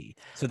IPD.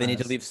 So they need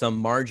to leave some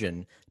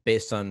margin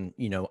based on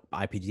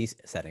IPD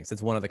settings.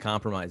 It's one of the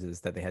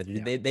compromises that they had to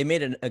do. Yeah. They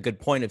made a good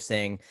point of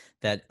saying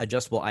that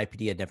adjustable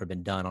IPD had never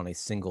been done on a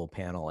single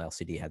panel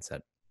LCD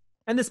headset.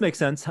 And this makes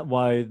sense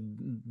why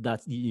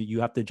you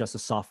have to adjust the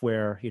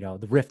software.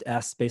 The Rift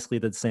S basically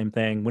did the same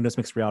thing. Windows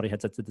Mixed Reality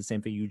headsets did the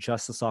same thing. You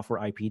adjust the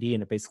software IPD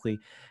and it basically,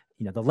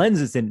 the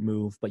lenses didn't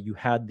move, but you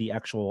had the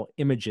actual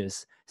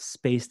images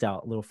spaced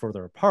out a little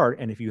further apart.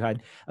 And if you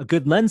had a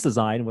good lens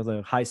design with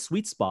a high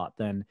sweet spot,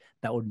 then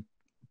that would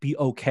be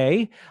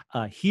okay.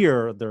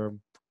 Here, they're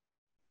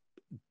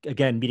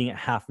again meeting it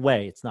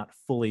halfway. It's not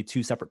fully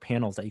two separate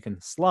panels that you can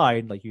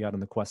slide like you had on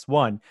the Quest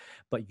 1,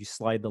 but you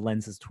slide the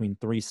lenses between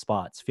 3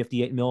 spots: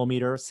 58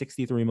 millimeters,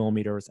 63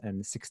 millimeters,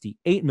 and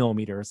 68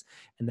 millimeters.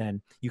 And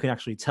then you can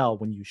actually tell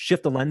when you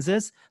shift the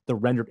lenses, the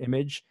rendered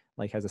image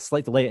has a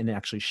slight delay and it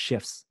actually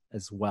shifts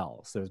as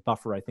well. So there's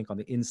buffer, I think, on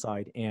the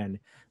inside and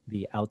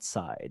the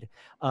outside.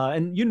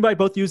 And you and I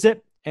both use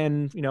it,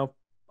 and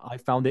I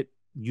found it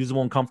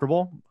usable and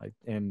comfortable. I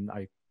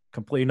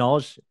completely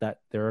acknowledge that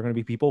there are going to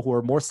be people who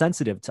are more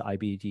sensitive to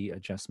IBD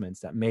adjustments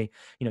that may,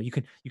 you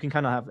can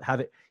kind of have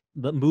it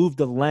move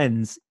the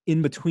lens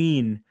in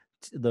between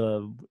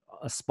a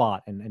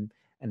spot and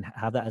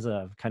have that as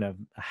a kind of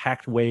a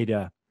hacked way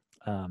to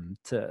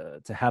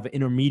have an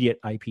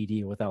intermediate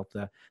IPD without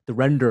the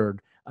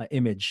rendered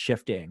image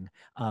shifting.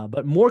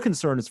 But more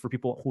concern is for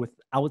people who with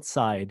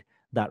outside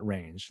that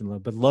range,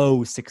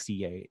 below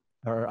 68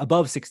 or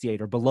above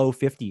 68 or below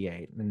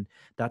 58, and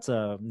that's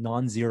a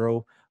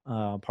non-zero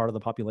part of the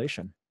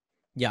population.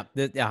 Yeah,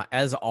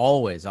 as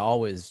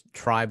always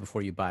try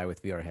before you buy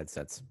with VR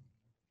headsets.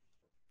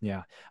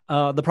 Yeah.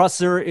 The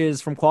processor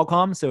is from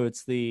Qualcomm, so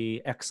it's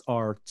the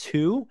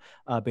XR2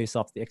 based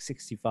off the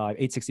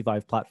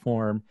 865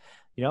 platform.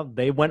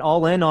 They went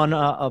all in on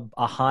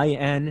a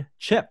high-end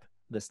chip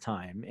this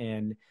time,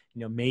 and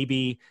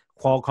maybe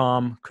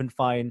Qualcomm couldn't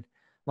find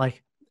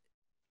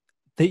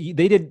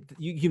they did.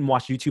 You can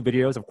watch YouTube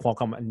videos of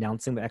Qualcomm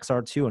announcing the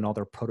XR2 and all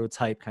their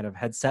prototype kind of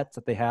headsets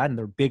that they had, and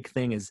their big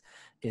thing is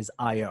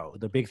I/O.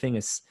 The big thing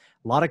is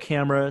a lot of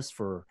cameras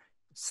for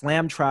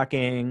SLAM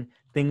tracking,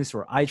 things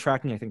for eye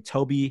tracking. I think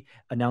Toby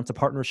announced a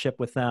partnership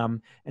with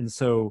them, and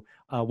so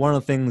one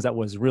of the things that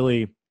was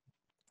really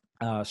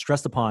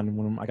stressed upon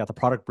when I got the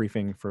product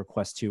briefing for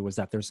Quest 2 was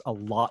that there's a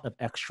lot of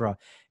extra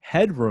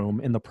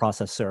headroom in the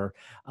processor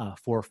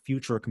for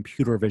future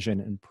computer vision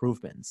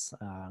improvements,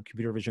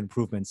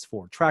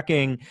 for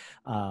tracking.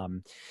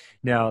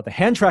 Now, the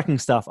hand tracking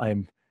stuff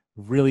I'm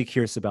really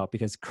curious about,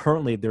 because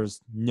currently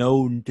there's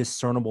no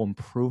discernible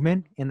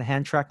improvement in the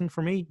hand tracking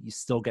for me. You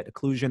still get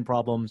occlusion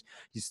problems.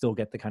 You still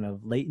get the kind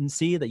of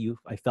latency that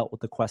I felt with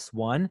the Quest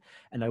 1.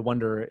 And I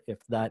wonder if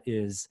that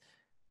is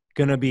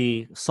going to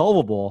be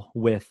solvable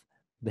with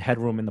the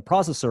headroom in the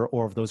processor,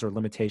 or if those are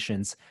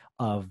limitations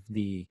of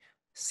the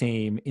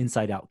same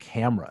inside-out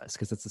cameras,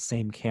 because it's the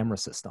same camera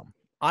system.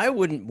 I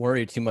wouldn't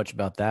worry too much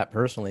about that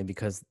personally,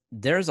 because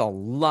there's a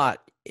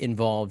lot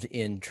involved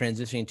in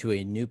transitioning to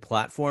a new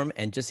platform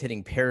and just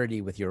hitting parity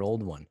with your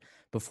old one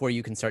before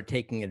you can start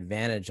taking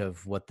advantage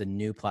of what the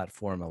new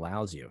platform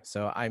allows you.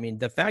 So, I mean,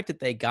 the fact that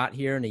they got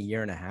here in a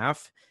year and a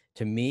half,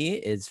 to me,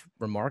 is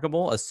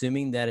remarkable,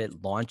 assuming that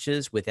it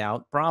launches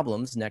without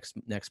problems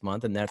next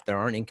month and that there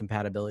aren't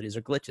incompatibilities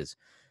or glitches.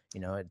 You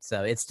know,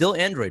 it's still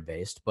Android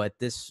based, but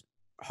this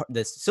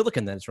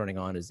silicon that it's running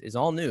on is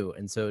all new.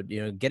 And so,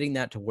 you know, getting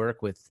that to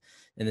work with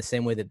in the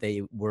same way that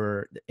they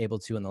were able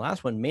to in the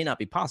last one may not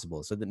be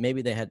possible. So that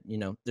maybe they had, you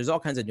know, there's all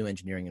kinds of new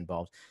engineering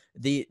involved.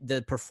 The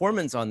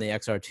performance on the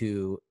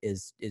XR2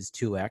 is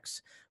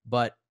 2x,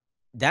 but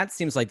that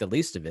seems like the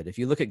least of it. If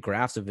you look at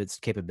graphs of its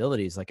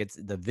capabilities, like it's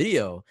the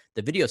video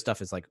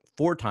stuff is like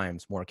 4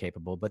 times more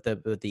capable, but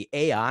the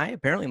AI,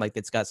 apparently, like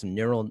it's got some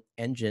neural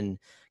engine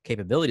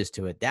capabilities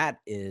to it. That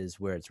is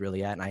where it's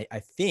really at. And I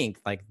think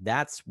like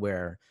that's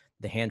where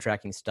the hand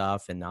tracking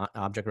stuff and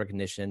object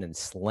recognition and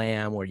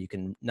SLAM, where you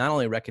can not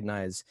only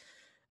recognize,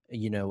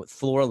 you know,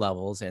 floor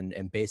levels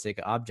and basic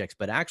objects,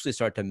 but actually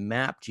start to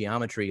map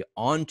geometry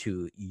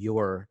onto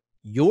your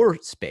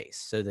space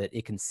so that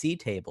it can see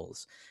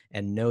tables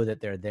and know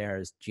that they're there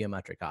as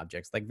geometric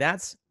objects. Like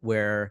that's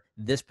where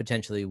this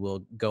potentially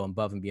will go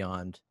above and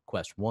beyond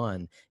Quest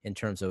 1 in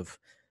terms of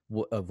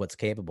what's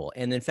capable.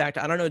 And in fact,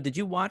 I don't know, did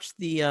you watch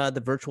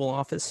the virtual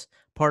office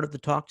part of the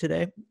talk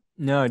today?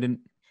 No, I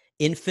didn't.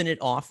 Infinite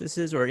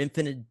offices, or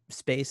infinite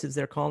spaces,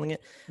 they're calling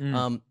it.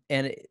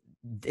 And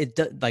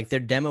like they're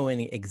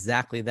demoing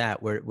exactly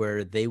that,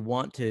 where they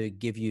want to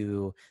give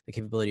you the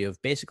capability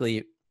of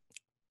basically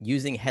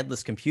using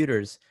headless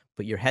computers,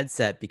 but your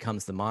headset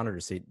becomes the monitor.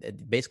 So you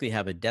basically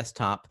have a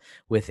desktop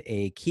with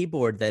a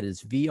keyboard that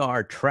is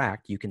VR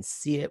tracked. You can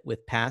see it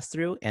with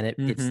pass-through, and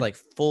it's like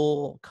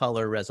full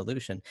color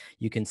resolution.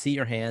 You can see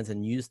your hands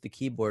and use the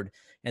keyboard,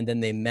 and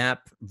then they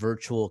map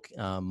virtual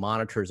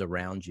monitors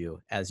around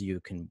you as you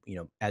can, you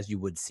know, as you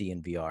would see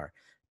in VR,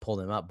 pull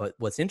them up. But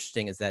what's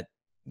interesting is that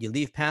you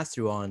leave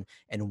pass-through on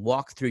and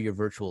walk through your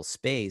virtual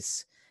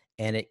space,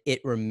 and it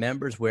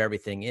remembers where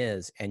everything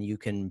is, and you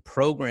can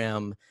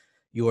program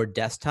your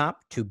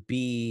desktop to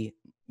be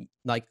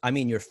like, I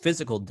mean, your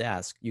physical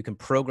desk, you can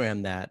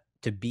program that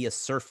to be a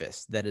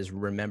surface that is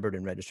remembered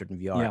and registered in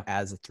VR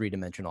as a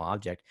 3-dimensional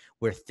object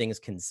where things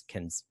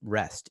can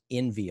rest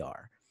in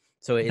VR.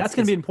 So that's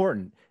going to be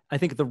important. I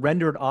think the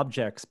rendered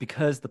objects,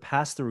 because the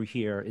pass-through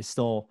here is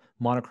still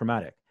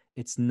monochromatic.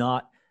 It's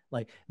not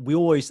like we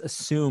always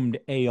assumed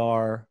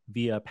AR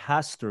via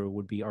pass-through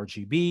would be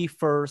RGB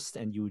first,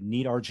 and you would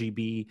need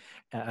RGB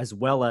as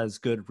well as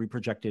good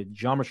reprojected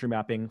geometry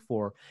mapping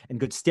and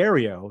good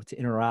stereo to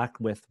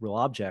interact with real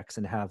objects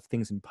and have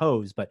things in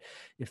pose. But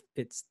if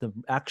it's the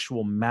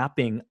actual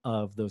mapping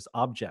of those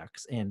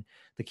objects, and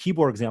the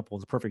keyboard example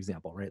is a perfect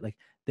example, right? Like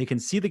they can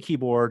see the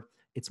keyboard,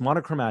 it's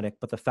monochromatic,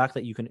 but the fact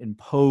that you can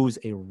impose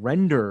a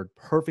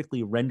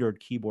perfectly rendered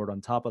keyboard on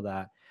top of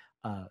that,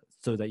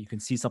 so that you can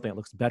see something that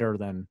looks better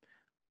than.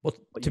 Well,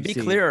 to be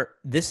clear,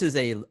 this is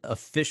a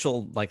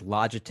official like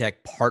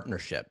Logitech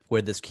partnership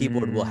where this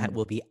keyboard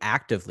will be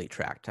actively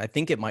tracked. I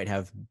think it might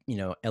have, you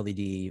know,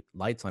 LED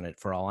lights on it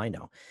for all I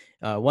know.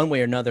 One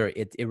way or another,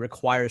 it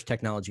requires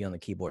technology on the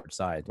keyboard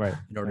side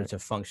in order to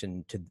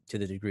function to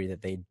the degree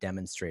that they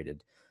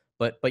demonstrated.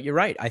 But you're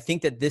right. I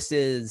think that this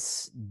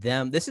is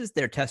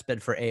their test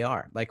bed for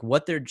AR. Like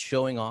what they're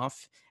showing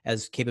off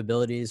as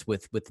capabilities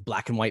with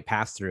black and white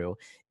pass through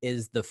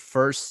is the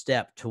first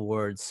step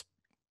towards,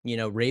 you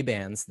know,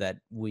 Ray-Bans that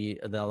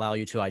allow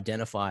you to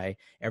identify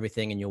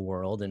everything in your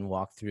world and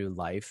walk through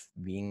life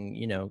being,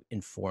 you know,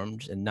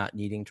 informed and not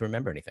needing to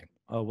remember anything.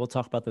 Oh, we'll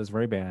talk about those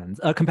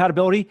Ray-Bans.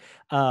 Compatibility.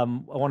 I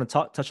want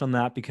to touch on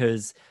that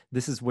because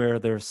this is where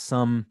there's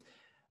some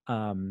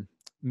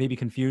maybe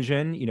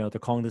confusion. You know, they're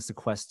calling this the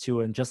Quest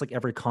 2, and just like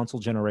every console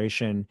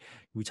generation,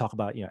 we talk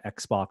about, you know,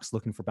 Xbox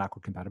looking for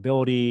backward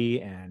compatibility,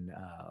 and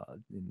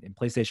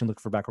PlayStation looking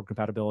for backward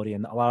compatibility,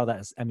 and a lot of that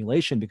is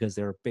emulation because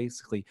they're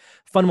basically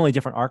fundamentally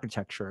different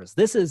architectures.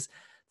 This is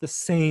the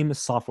same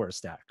software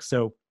stack.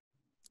 So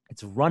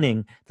it's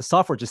running, the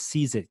software just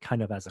sees it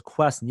kind of as a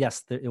quest. And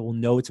yes, it will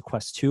know it's a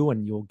Quest 2,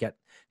 and you'll get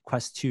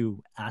Quest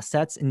 2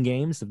 assets in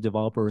games if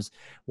developers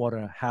want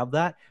to have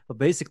that. But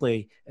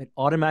basically, it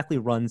automatically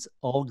runs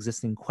all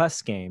existing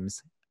Quest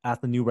games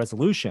at the new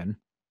resolution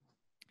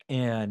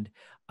and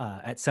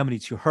at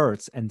 72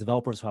 hertz, and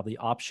developers will have the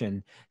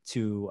option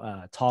to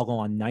toggle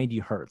on 90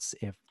 hertz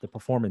if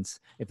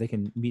they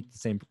can meet the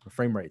same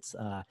frame rates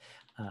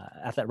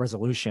at that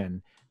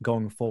resolution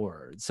going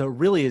forward. So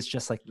really it's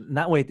just like, in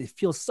that way, it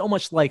feels so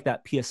much like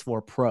that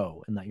PS4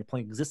 Pro, in that you're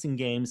playing existing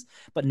games,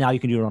 but now you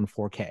can do it on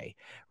 4K,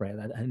 right?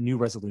 A new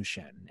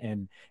resolution.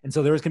 And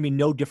so there's going to be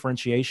no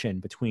differentiation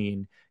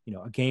between,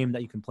 a game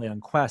that you can play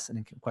on Quest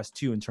and Quest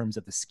 2 in terms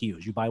of the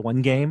SKUs. You buy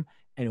one game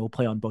and it will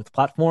play on both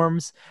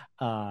platforms.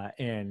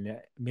 And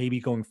maybe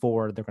going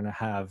forward, they're going to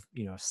have,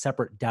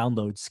 separate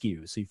download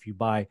SKUs. So if you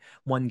buy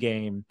one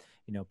game,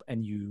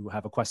 and you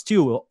have a Quest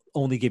 2, will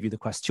only give you the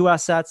Quest 2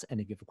 assets. And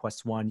if you have a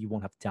Quest 1, you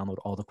won't have to download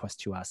all the Quest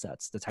 2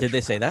 assets. Did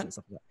they say that?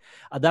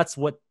 That's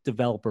what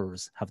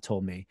developers have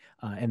told me.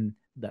 And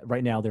that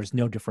right now there's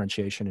no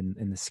differentiation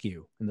in the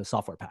SKU, in the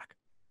software pack.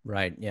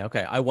 Right. Yeah.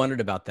 Okay. I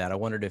wondered about that. I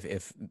wondered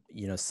if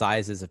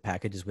sizes of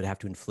packages would have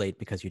to inflate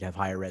because you'd have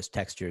higher res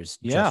textures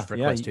just for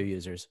Quest 2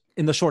 users.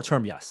 In the short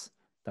term, yes.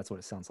 That's what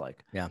it sounds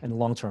like. Yeah. In the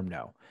long term,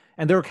 no.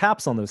 And there are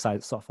caps on those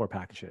size software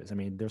packages. I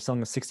mean, they're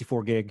selling a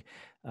 64 gig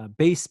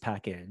base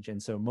package.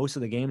 And so most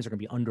of the games are going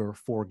to be under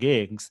 4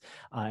 gigs.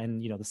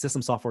 And, the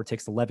system software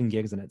takes 11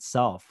 gigs in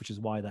itself, which is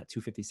why that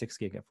 256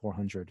 gig at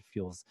 400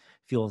 feels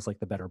like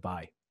the better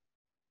buy.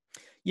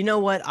 You know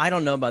what? I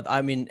don't know about,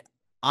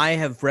 I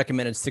have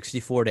recommended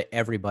 64 to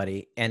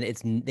everybody, and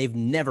they've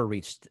never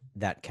reached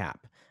that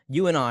cap.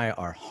 You and I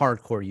are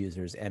hardcore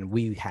users, and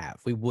we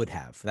would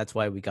have. That's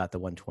why we got the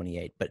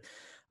 128. But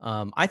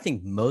I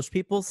think most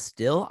people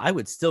I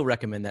would still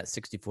recommend that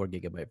 64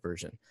 gigabyte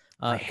version.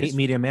 I hate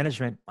media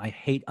management. I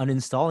hate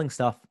uninstalling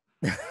stuff.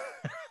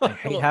 I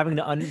hate having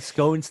to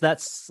go into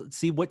that,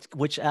 see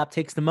which app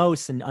takes the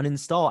most and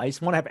uninstall. I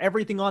just want to have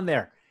everything on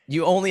there.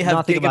 You only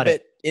have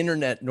gigabit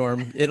internet,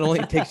 Norm. It only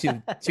takes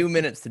you 2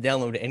 minutes to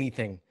download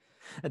anything.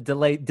 A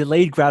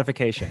delayed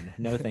gratification.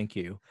 No, thank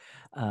you.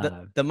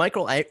 The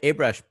Michael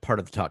Abrash part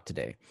of the talk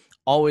today,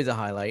 always a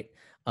highlight.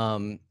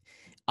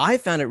 I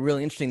found it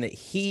really interesting that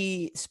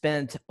he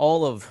spent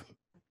all of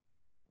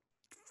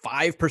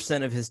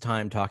 5% of his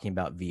time talking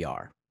about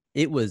VR.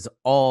 It was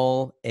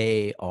all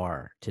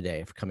AR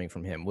today coming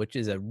from him, which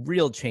is a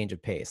real change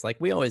of pace. Like,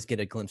 we always get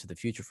a glimpse of the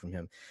future from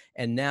him.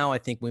 And now I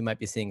think we might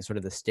be seeing sort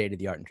of the state of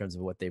the art in terms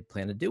of what they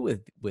plan to do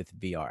with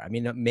VR. I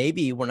mean,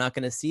 maybe we're not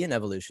going to see an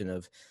evolution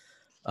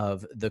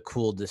of the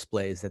cool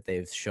displays that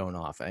they've shown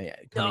off. Coming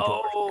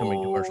to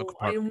commercial.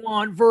 I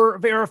want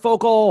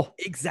varifocal.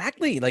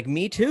 Exactly. Like,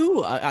 me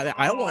too.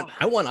 I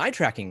want eye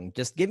tracking.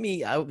 Just give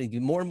me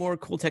more and more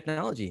cool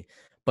technology.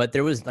 But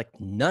there was like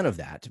none of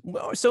that.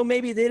 So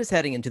maybe they're just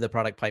heading into the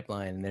product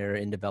pipeline and they're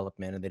in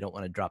development and they don't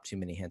want to drop too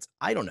many hints.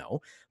 I don't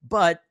know.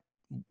 But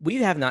we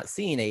have not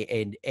seen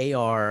an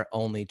AR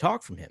only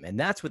talk from him. And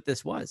that's what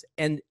this was.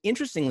 And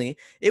interestingly,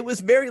 it was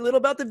very little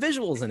about the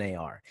visuals in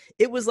AR.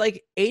 It was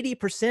like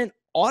 80%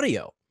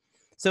 audio.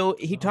 So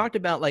he talked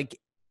about, like,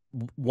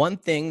 one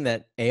thing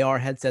that AR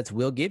headsets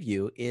will give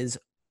you is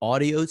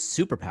audio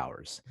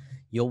superpowers.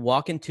 You'll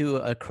walk into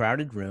a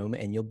crowded room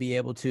and you'll be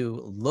able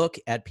to look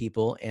at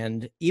people.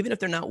 And even if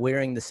they're not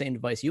wearing the same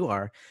device you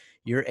are,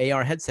 your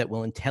AR headset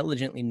will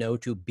intelligently know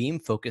to beam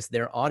focus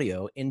their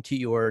audio into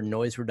your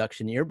noise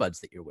reduction earbuds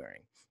that you're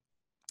wearing.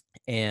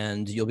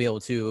 And you'll be able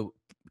to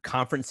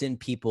conference in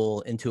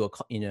people into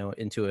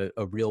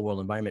a real world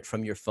environment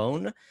from your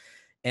phone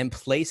and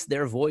place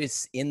their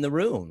voice in the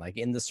room, like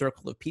in the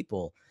circle of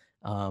people.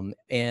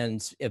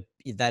 And if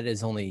that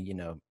is only,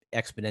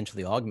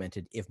 exponentially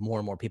augmented if more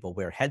and more people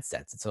wear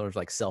headsets. It's sort of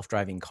like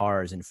self-driving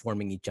cars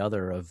informing each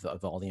other of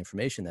all the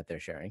information that they're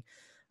sharing.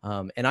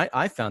 And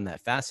I found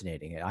that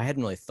fascinating. I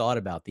hadn't really thought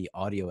about the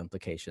audio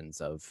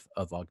implications of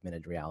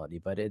augmented reality,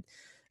 but it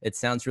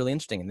sounds really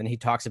interesting. And then he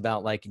talks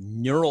about, like,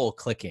 neural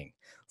clicking.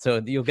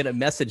 So you'll get a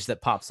message that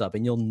pops up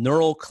and you'll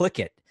neural click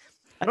it.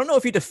 I don't know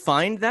if you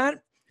defined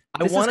that.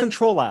 This is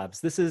Control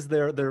Labs. This is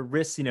their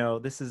risk.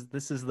 This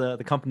is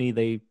the company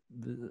they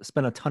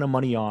spent a ton of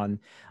money on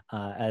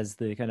as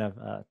the kind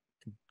of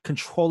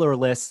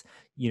controllerless,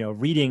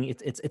 reading.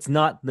 It's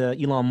not the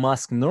Elon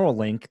Musk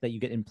Neuralink that you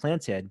get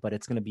implanted, but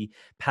it's going to be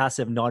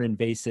passive,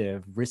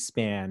 non-invasive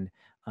wristband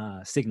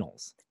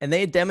signals. And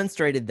they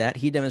demonstrated that.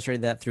 He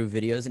demonstrated that through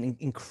videos, and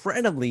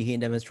incredibly, he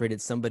demonstrated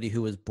somebody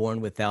who was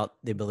born without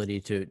the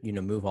ability to,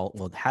 move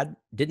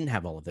didn't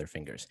have all of their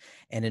fingers,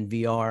 and in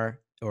VR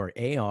or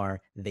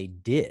AR, they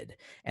did,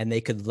 and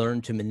they could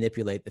learn to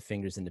manipulate the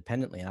fingers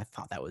independently. And I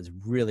thought that was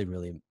really,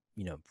 really,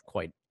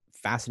 quite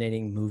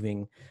fascinating,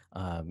 moving,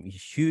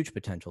 huge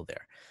potential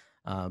there.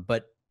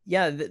 But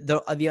yeah,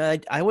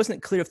 I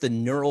wasn't clear if the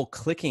neural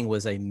clicking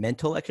was a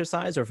mental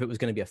exercise or if it was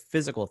going to be a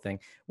physical thing.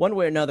 One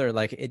way or another,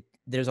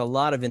 there's a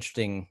lot of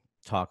interesting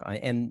talk,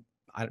 and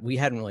we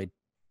hadn't really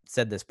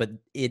said this, but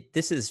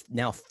this is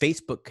now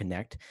Facebook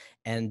Connect,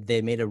 and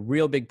they made a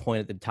real big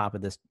point at the top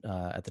of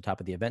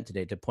the event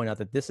today to point out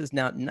that this is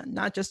now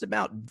not just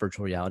about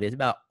virtual reality; it's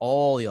about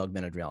all the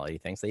augmented reality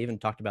things. They even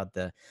talked about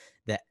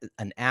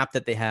an app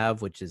that they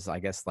have, which is, I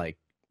guess, like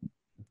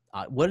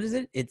what is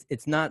it?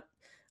 It's not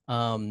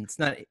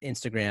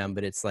Instagram,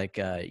 but it's like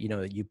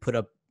you put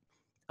up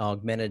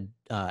augmented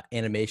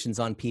animations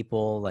on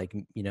people, like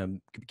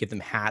give them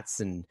hats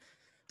and.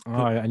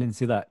 Oh, I didn't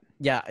see that.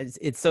 Yeah,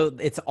 it's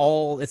the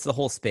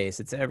whole space.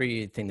 It's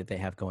everything that they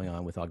have going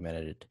on with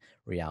augmented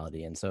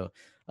reality, and so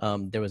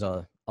there was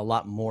a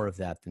lot more of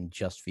that than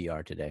just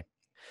VR today.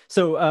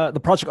 So the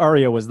Project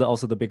Aria was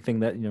also the big thing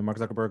that Mark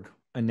Zuckerberg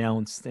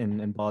announced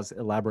and Boz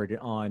elaborated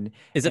on.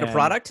 Is it a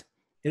product?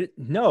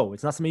 No,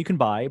 it's not something you can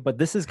buy, but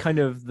this is kind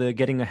of the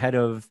getting ahead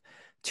of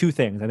two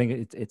things. I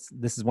think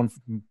this is one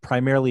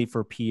primarily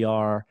for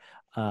PR.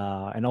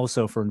 And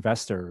also for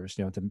investors,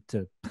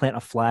 to plant a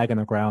flag on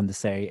the ground to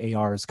say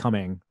AR is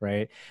coming,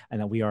 right?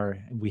 And that we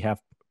have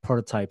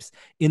prototypes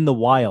in the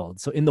wild.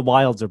 So in the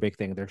wilds are a big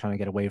thing. They're trying to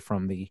get away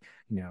from the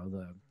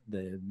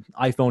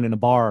iPhone in a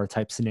bar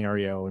type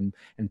scenario, and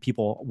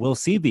people will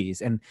see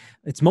these. And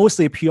it's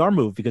mostly a PR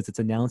move because it's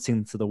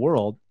announcing to the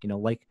world,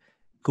 like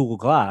Google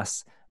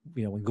Glass.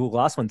 When Google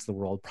Glass went to the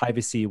world,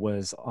 privacy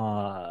was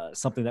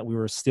something that we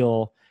were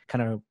still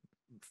kind of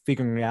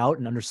figuring out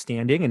and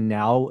understanding, and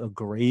now a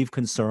grave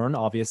concern,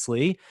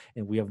 obviously.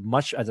 And we have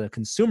as a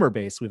consumer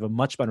base, we have a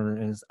much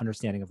better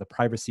understanding of the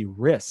privacy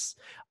risks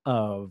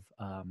of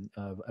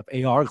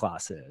AR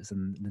glasses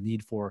and the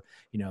need for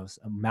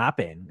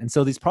mapping. And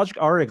so these Project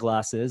Aria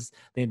glasses,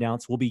 they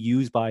announced, will be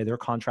used by their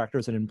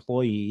contractors and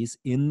employees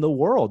in the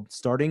world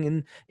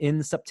starting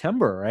in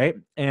September, right?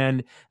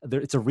 And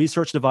it's a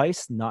research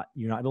device.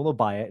 You're not able to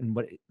buy it. And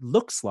what it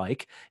looks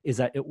like is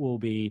that it will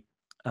be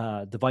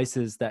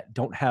devices that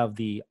don't have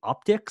the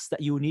optics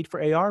that you would need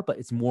for AR, but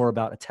it's more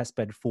about a test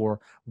bed for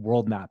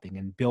world mapping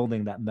and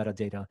building that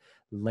metadata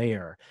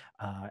layer.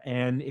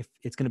 And if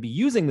it's going to be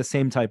using the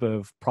same type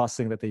of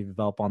processing that they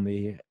develop on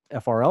the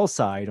FRL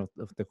side of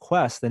the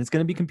Quest, then it's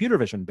going to be computer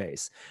vision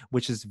based,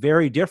 which is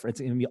very different.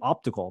 It's going to be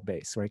optical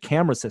based, right?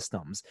 Camera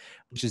systems,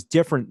 which is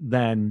different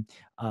than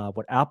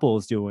what Apple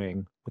is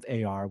doing with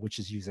AR, which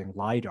is using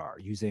LiDAR,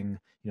 using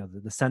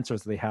the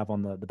sensors that they have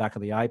on the back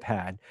of the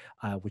iPad,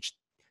 which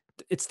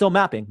it's still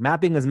mapping.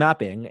 Mapping is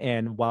mapping,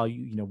 and while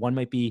one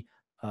might be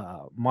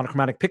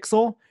monochromatic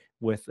pixel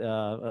with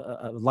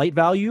a light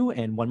value,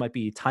 and one might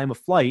be time of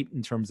flight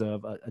in terms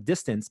of a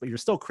distance, but you're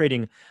still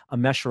creating a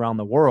mesh around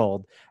the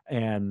world,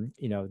 and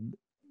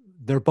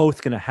they're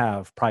both going to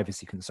have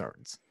privacy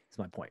concerns. Is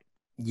my point.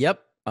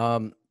 Yep.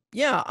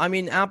 Yeah. I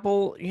mean,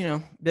 Apple.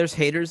 There's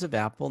haters of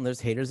Apple and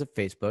there's haters of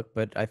Facebook,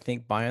 but I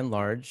think by and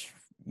large,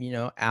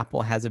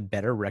 Apple has a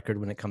better record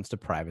when it comes to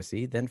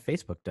privacy than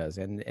Facebook does.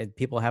 And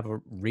people have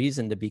a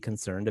reason to be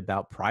concerned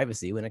about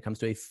privacy when it comes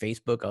to a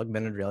Facebook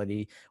augmented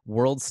reality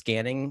world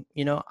scanning,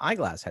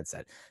 eyeglass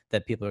headset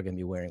that people are going to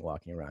be wearing,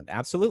 walking around.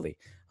 Absolutely.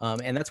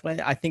 And that's why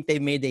I think they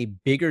made a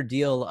bigger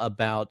deal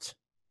about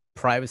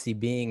privacy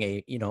being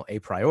a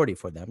priority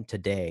for them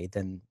today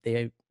than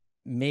they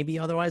maybe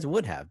otherwise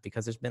would have,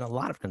 because there's been a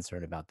lot of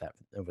concern about that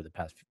over the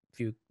past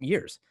few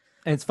years.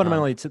 And it's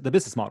fundamentally to the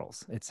business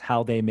models. It's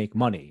how they make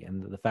money.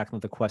 And the fact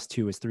that the Quest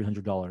 2 is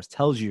 $300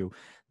 tells you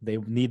they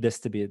want this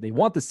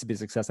to be a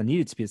success and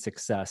need it to be a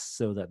success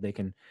so that they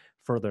can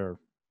further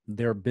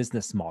their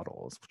business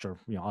models, which are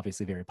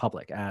obviously very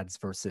public, ads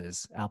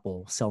versus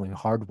Apple selling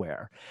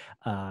hardware.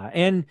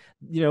 And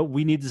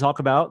we need to talk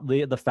about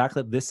the fact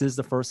that this is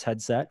the first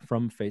headset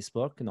from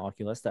Facebook and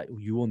Oculus that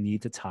you will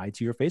need to tie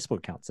to your Facebook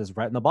account. It says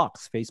right in the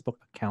box, Facebook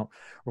account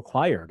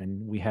required.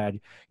 And we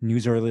had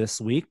news earlier this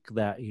week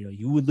that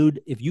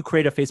if you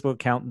create a Facebook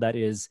account that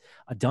is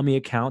a dummy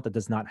account that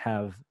does not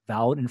have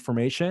valid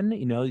information,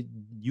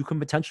 you can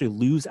potentially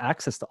lose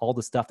access to all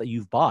the stuff that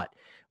you've bought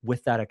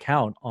with that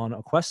account on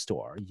a Quest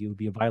store. You would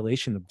be a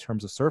violation of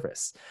terms of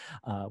service,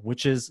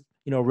 which is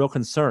a real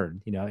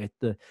concern.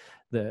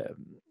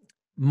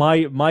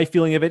 My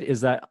feeling of it is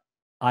that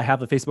I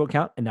have a Facebook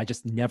account and I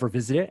just never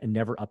visit it and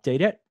never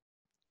update it,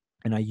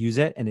 and I use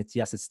it, and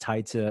it's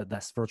tied to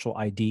this virtual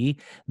ID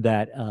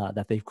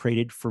that they've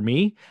created for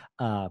me.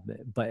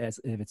 But if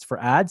it's for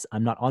ads,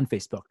 I'm not on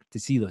Facebook to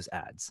see those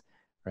ads.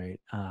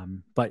 Right.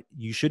 But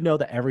you should know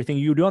that everything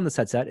you do on this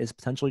headset is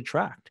potentially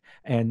tracked.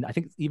 And I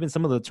think even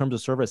some of the terms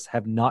of service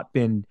have not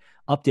been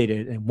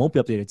updated and won't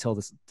be updated until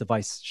this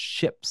device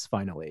ships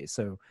finally.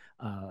 So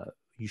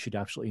you should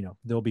actually,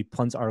 there'll be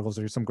tons of articles.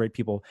 There's some great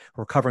people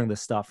who are covering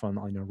this stuff on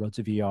Road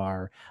to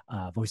VR,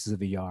 Voices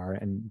of VR,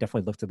 and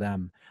definitely look to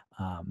them.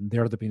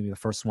 They're the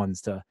first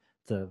ones to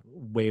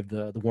wave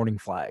the warning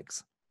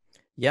flags.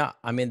 Yeah,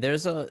 I mean,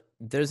 there's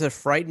a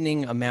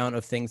frightening amount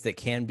of things that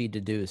can be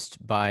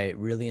deduced by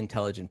really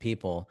intelligent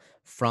people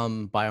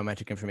from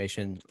biometric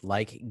information,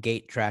 like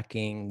gait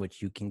tracking,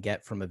 which you can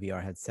get from a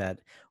VR headset,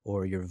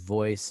 or your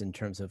voice in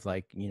terms of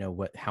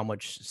how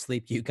much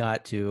sleep you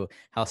got, to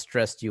how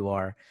stressed you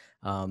are,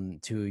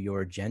 to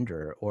your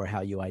gender or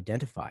how you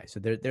identify. So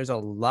there's a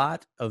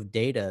lot of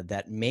data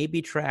that may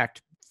be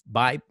tracked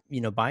by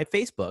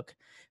Facebook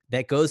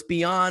that goes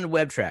beyond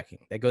web tracking,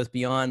 that goes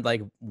beyond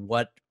like,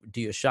 what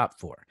do you shop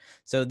for?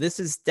 So this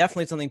is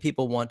definitely something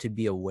people want to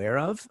be aware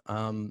of.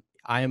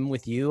 I am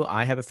with you.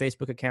 I have a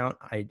Facebook account.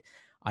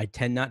 I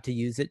tend not to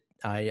use it.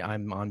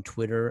 I'm on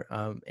Twitter.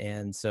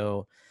 And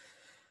so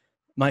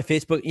my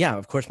Facebook, yeah,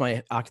 of course,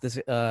 my Oculus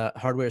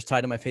hardware is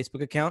tied to my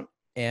Facebook account,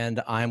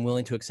 and I'm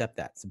willing to accept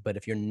that. But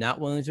if you're not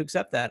willing to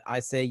accept that, I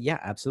say, yeah,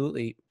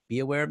 absolutely, be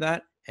aware of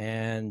that,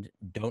 and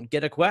don't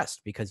get a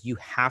Quest, because you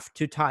have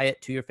to tie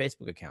it to your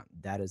Facebook account.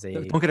 That is a...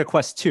 Don't get a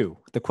Quest 2.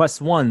 The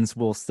Quest 1s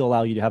will still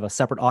allow you to have a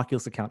separate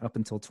Oculus account up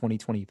until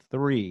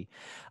 2023.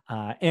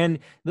 And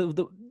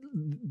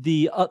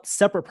the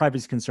separate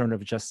privacy concern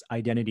of just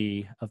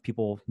identity of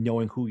people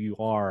knowing who you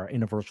are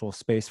in a virtual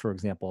space, for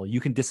example, you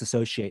can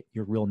disassociate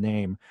your real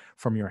name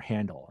from your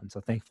handle. And so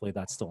thankfully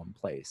that's still in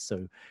place.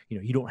 So,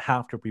 you don't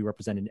have to be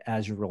represented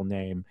as your real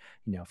name,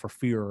 for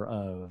fear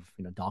of,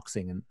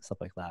 doxing and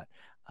stuff like that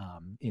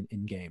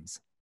in games.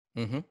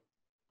 Mm-hmm.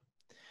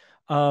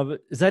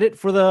 Is that it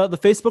for the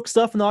Facebook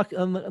stuff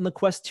and the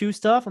Quest 2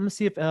 stuff? I'm gonna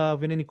see if I've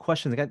been any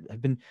questions.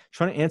 I've been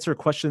trying to answer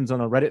questions on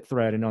a Reddit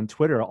thread and on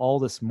Twitter all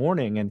this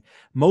morning, and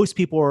most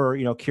people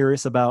are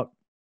curious about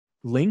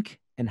Link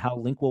and how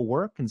Link will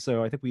work. And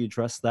so I think we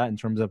addressed that in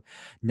terms of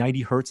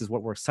 90 hertz is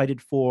what we're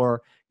excited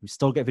for. We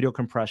still get video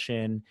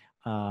compression,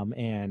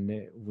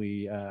 and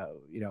we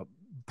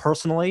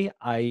personally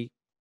I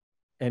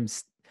am.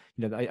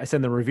 I said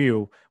in the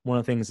review, one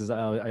of the things is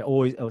I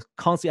was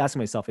constantly asking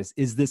myself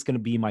is this going to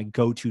be my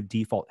go-to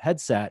default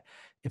headset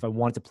if I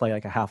wanted to play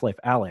like a Half-Life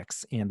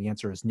Alyx? And the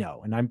answer is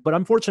no. But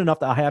I'm fortunate enough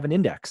that I have an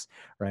Index,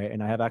 right?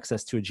 And I have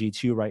access to a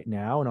G2 right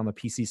now. And on the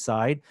PC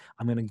side,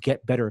 I'm going to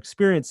get better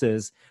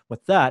experiences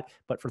with that,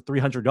 but for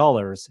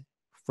 $300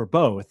 for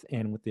both.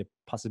 And with the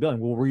possibility,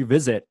 we'll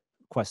revisit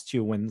Quest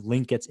 2 when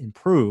Link gets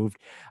improved.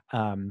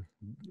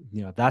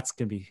 That's going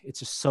to be, it's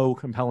just so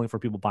compelling for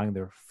people buying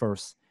their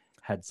first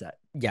headset.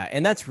 Yeah,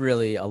 and that's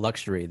really a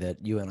luxury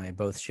that you and I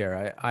both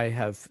share. I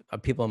have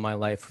people in my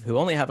life who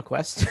only have a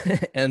Quest,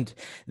 and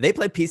they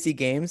play PC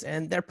games,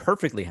 and they're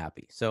perfectly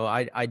happy. So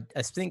I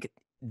think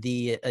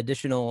the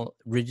additional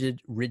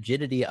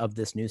rigidity of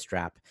this new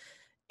strap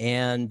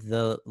and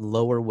the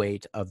lower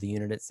weight of the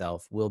unit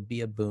itself will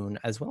be a boon,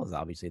 as well as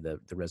obviously the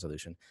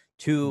resolution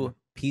to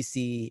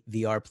PC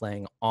VR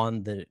playing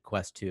on the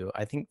Quest 2.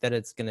 I think that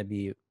it's going to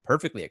be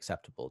perfectly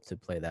acceptable to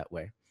play that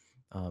way.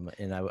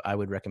 And I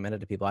would recommend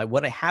it to people.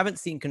 What I haven't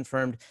seen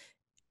confirmed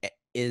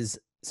is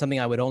something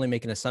I would only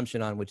make an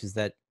assumption on, which is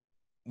that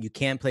you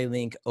can play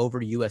Link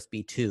over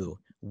USB 2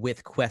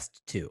 with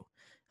Quest 2.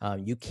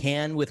 You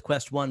can with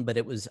Quest 1, but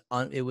it was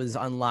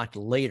unlocked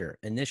later.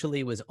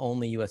 Initially, it was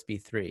only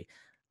USB 3.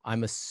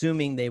 I'm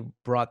assuming they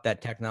brought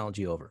that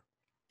technology over.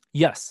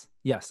 Yes.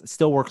 It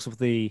still works with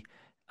the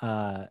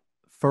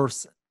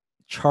first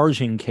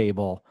charging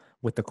cable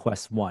with the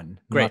Quest 1,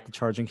 Great. Not the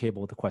charging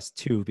cable with the Quest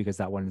 2, because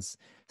that one's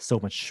so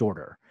much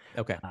shorter.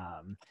 Okay.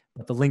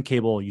 But the Link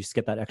cable, you just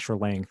get that extra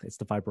length. It's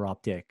the fiber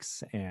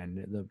optics,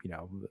 and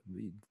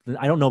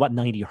I don't know about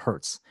 90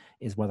 hertz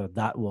is whether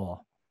that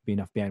will be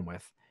enough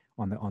bandwidth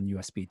on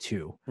USB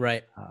 2.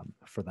 Right.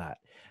 For that.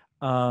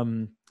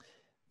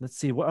 Let's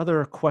see what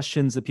other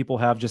questions that people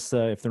have. Just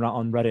if they're not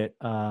on Reddit,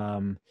 a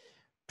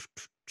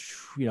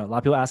lot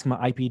of people asking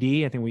about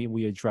IPD. I think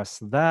we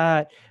addressed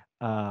that.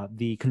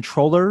 The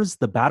controllers,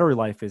 the battery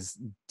life is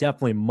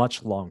definitely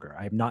much longer.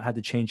 I have not had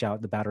to change out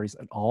the batteries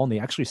at all, and they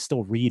actually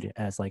still read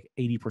as like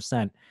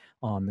 80%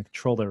 on the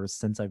controllers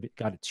since I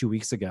got it 2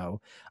 weeks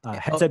ago.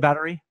 Headset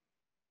battery.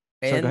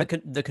 And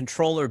the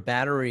controller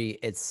battery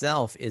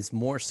itself is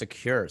more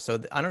secure.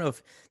 So I don't know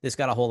if this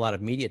got a whole lot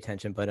of media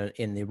attention, but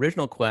in the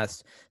original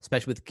Quest,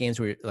 especially with games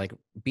where like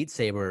Beat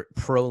Saber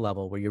Pro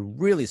level, where you're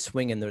really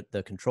swinging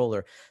the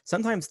controller,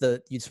 sometimes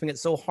you'd swing it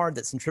so hard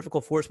that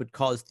centrifugal force would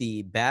cause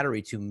the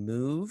battery to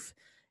move,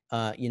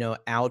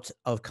 out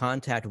of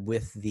contact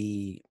with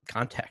the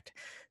contact.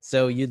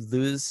 So you'd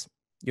lose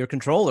your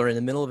controller in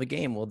the middle of a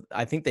game. Well,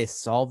 I think they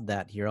solved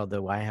that here,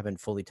 although I haven't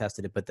fully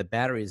tested it, but the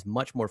battery is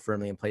much more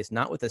firmly in place,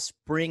 not with a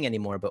spring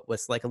anymore, but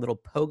with like a little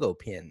pogo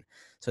pin.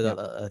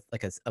 So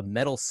like a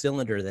metal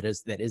cylinder that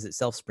is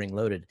itself spring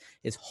loaded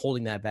is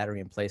holding that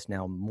battery in place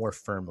now more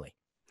firmly.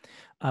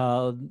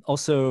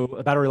 Also,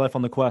 a battery life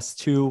on the Quest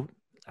 2,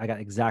 I got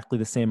exactly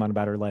the same amount of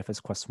battery life as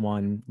Quest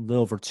 1, a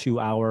little over 2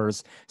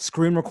 hours.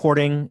 Screen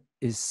recording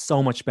is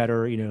so much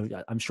better.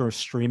 I'm sure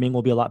streaming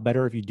will be a lot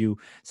better if you do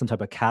some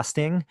type of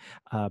casting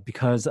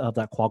because of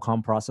that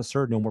Qualcomm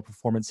processor. No more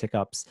performance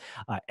hiccups.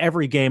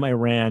 Every game I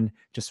ran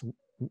just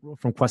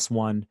from Quest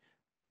 1,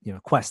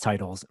 Quest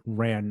titles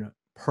ran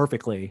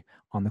perfectly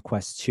on the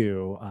Quest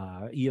 2.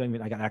 Even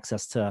I got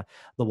access to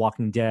The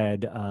Walking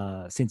Dead,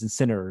 Saints and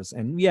Sinners,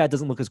 and yeah, it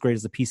doesn't look as great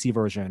as the PC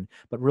version,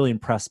 but really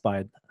impressed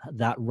by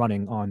that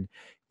running on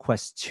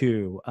Quest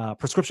 2.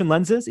 Prescription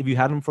lenses, if you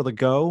had them for the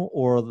Go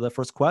or the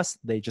first Quest,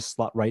 they just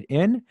slot right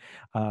in.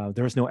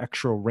 There's no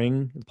extra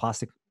ring,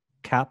 plastic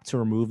cap to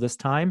remove this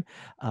time.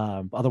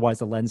 Otherwise,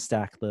 the lens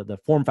stack, the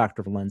form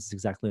factor of the lens is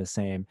exactly the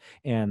same.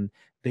 And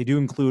they do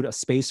include a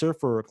spacer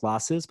for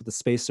glasses, but the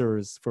spacer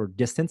is for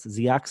distance,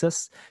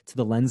 z-axis to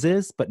the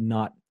lenses, but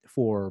not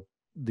for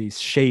the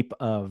shape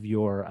of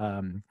your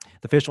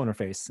the facial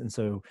interface. And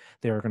so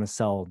they're going to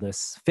sell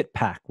this fit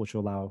pack, which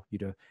will allow you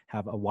to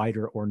have a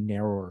wider or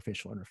narrower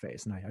facial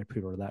interface. And I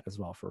pre-ordered that as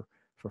well for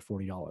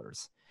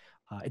 $40.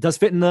 It does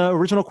fit in the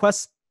original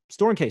Quest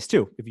storing case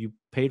too. If you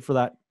paid for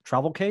that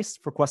travel case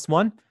for Quest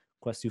 1,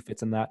 Quest 2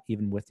 fits in that,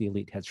 even with the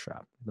Elite head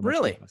strap.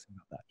 Really?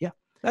 Yeah.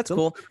 That's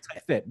cool.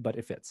 Tight fit, but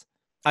it fits.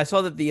 I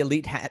saw that the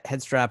Elite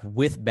head strap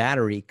with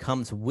battery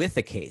comes with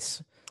a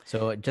case.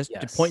 So just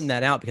to point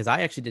that out, because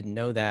I actually didn't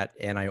know that,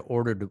 and I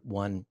ordered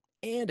one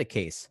and a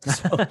case.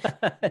 So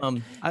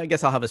I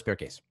guess I'll have a spare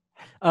case.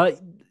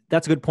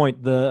 That's a good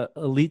point. The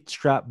Elite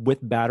strap with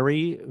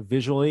battery,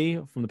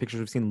 visually, from the pictures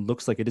we've seen,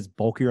 looks like it is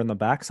bulkier on the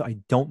back. So I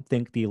don't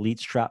think the Elite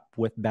strap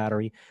with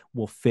battery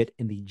will fit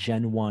in the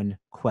Gen 1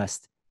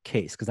 Quest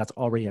case, because that's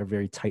already a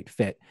very tight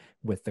fit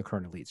with the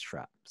current Elite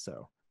strap.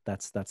 So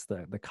that's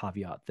the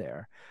caveat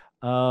there.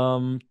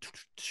 I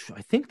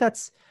think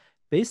that's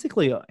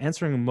basically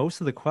answering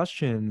most of the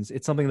questions.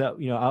 It's something that,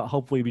 I'll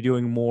hopefully be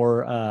doing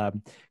more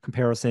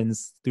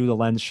comparisons through the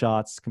lens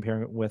shots,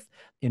 comparing it with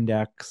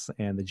Index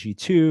and the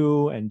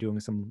G2 and doing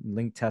some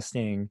link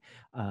testing.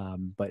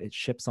 But it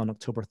ships on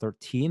October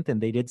 13th.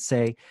 And they did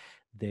say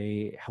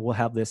they will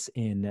have this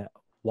in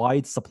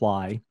wide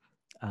supply.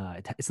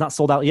 It's not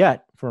sold out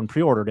yet for on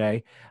pre-order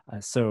day.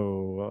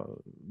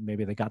 So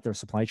maybe they got their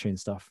supply chain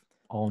stuff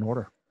all in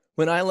order.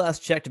 When I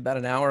last checked about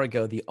an hour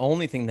ago, the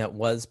only thing that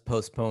was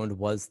postponed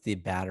was the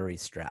battery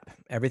strap.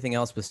 Everything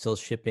else was still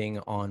shipping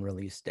on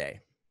release day.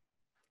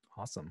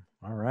 Awesome.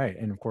 All right.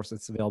 And of course,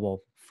 it's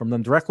available from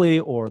them directly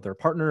or their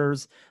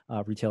partners,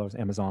 retailers,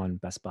 Amazon,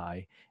 Best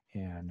Buy,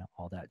 and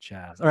all that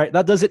jazz. All right.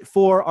 That does it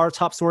for our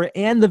top story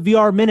and the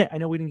VR Minute. I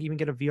know we didn't even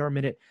get a VR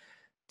Minute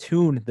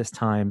tune this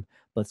time.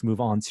 Let's move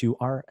on to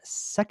our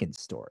second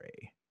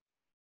story.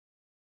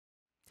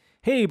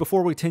 Hey,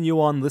 before we continue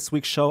on this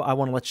week's show, I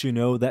want to let you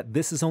know that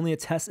This Is Only a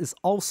Test is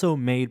also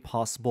made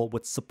possible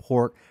with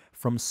support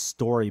from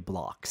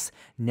Storyblocks.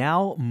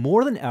 Now,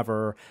 more than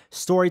ever,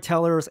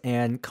 storytellers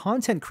and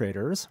content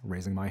creators,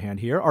 raising my hand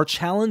here, are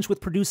challenged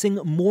with producing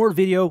more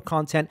video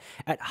content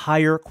at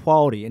higher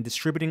quality and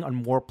distributing on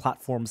more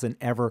platforms than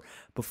ever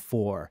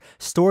before.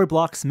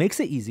 Storyblocks makes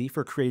it easy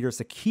for creators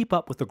to keep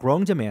up with the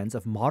growing demands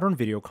of modern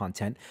video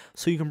content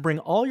so you can bring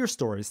all your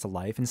stories to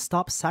life and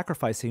stop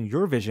sacrificing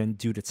your vision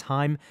due to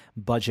time,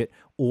 budget,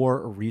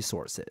 or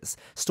resources.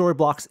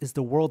 Storyblocks is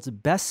the world's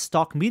best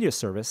stock media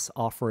service,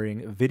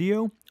 offering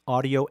video,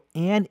 audio,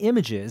 and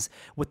images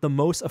with the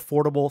most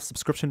affordable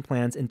subscription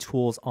plans and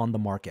tools on the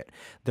market.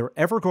 Their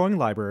ever-growing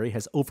library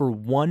has over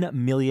 1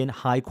 million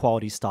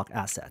high-quality stock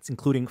assets,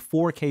 including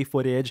 4K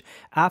footage,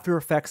 After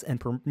Effects and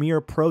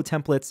Premiere Pro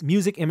templates,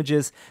 music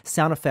images,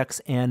 sound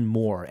effects, and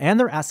more. And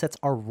their assets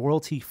are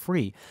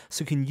royalty-free,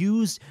 so you can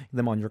use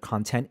them on your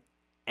content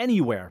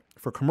anywhere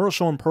for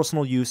commercial and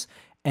personal use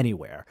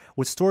anywhere.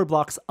 With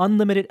Storyblocks'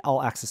 unlimited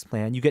all-access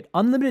plan, you get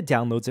unlimited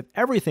downloads of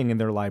everything in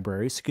their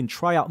library, so you can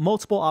try out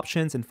multiple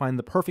options and find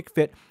the perfect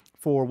fit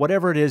for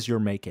whatever it is you're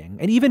making.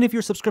 And even if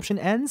your subscription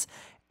ends,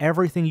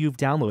 everything you've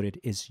downloaded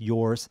is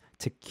yours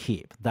to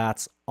keep.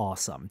 That's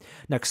awesome.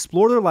 Now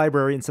explore their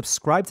library and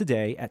subscribe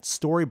today at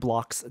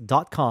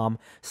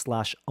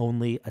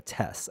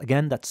storyblocks.com/onlyattest.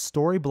 Again, that's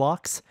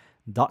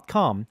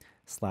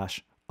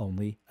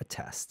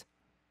storyblocks.com/onlyattest.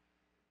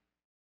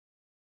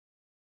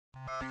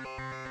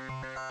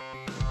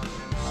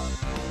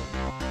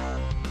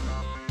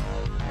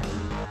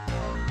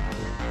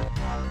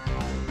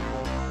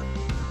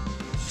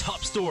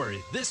 Top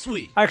story this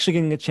week. Actually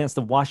getting a chance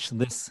to watch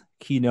this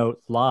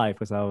keynote live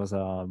because I was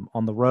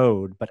on the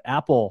road, but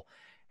Apple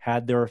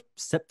had their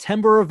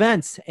September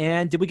event.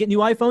 And did we get new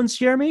iPhones,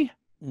 Jeremy?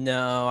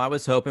 No, I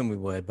was hoping we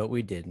would, but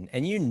we didn't.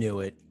 And you knew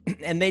it.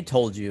 And they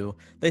told you.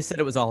 They said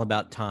it was all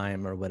about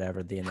time or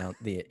whatever the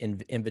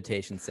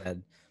invitation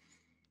said.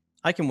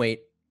 I can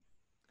wait.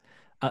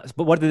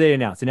 But what did they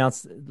announce?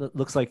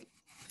 Looks like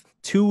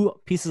 2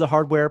 pieces of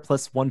hardware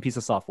plus 1 piece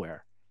of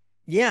software.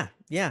 Yeah.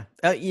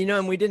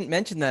 And we didn't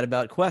mention that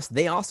about Quest.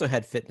 They also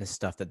had fitness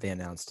stuff that they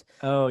announced.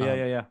 Oh,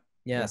 yeah.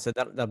 Yeah, so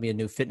that'll be a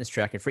new fitness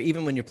tracker for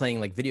even when you're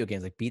playing like video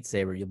games like Beat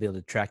Saber, you'll be able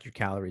to track your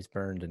calories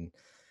burned and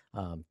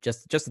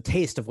just a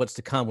taste of what's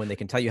to come when they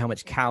can tell you how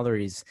much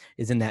calories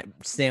is in that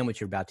sandwich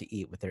you're about to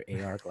eat with their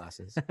AR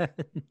glasses.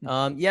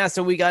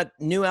 So we got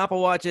new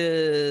Apple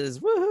Watches.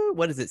 Woohoo!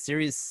 What is it?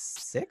 Series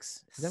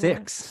 6?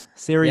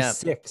 Series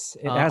 6.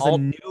 It has a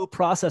new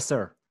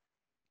processor.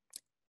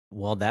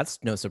 Well, that's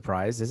no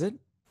surprise, is it?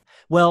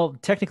 Well,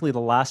 technically,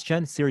 the last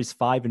gen, Series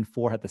 5 and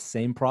 4, had the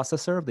same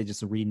processor. They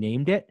just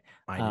renamed it.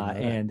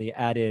 And they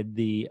added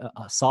the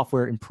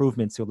software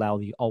improvements to allow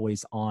the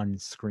always-on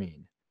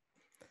screen.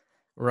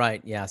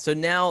 Right, yeah. So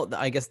now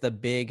I guess the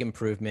big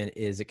improvement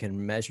is it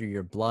can measure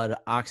your blood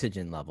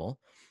oxygen level.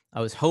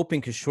 I was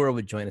hoping Kishore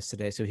would join us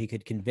today so he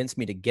could convince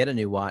me to get a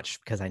new watch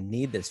because I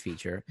need this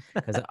feature.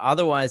 Because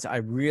otherwise, I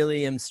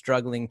really am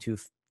struggling to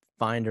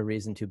find a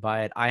reason to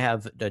buy it. I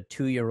have a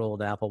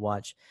 2-year-old Apple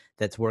Watch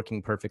that's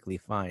working perfectly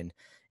fine.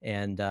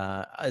 And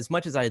as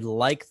much as I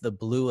like the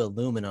blue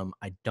aluminum,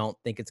 I don't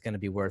think it's going to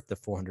be worth the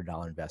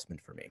 $400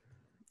 investment for me.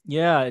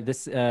 Yeah,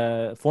 this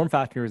form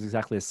factor is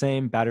exactly the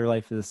same. Battery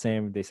life is the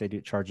same. They say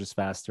it charges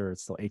faster.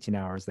 It's still 18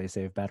 hours. They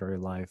save battery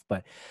life.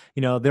 But,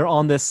 they're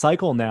on this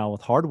cycle now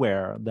with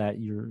hardware that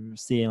you're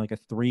seeing like a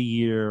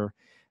 3-year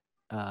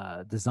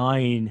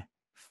design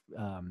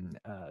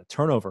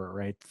turnover,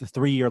 right? The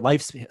 3-year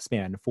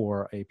lifespan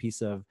for a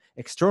piece of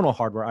external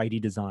hardware ID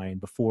design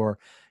before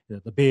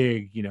the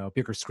big,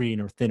 bigger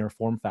screen or thinner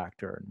form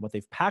factor. And what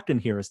they've packed in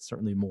here is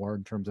certainly more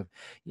in terms of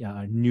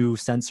new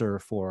sensor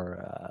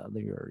for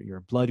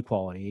your blood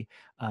quality,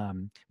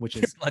 which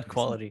is blood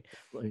quality.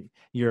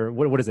 Your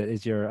what is it?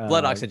 Is your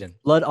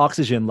blood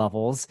oxygen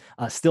levels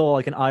still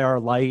like an IR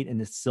light, and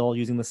it's still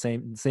using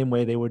the same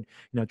way they would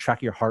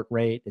track your heart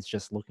rate. It's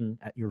just looking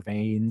at your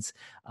veins,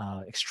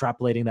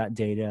 extrapolating that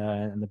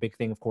data. And the big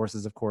thing, of course,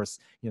 is the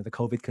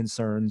COVID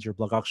concerns, your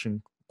blood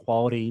oxygen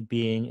quality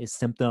being a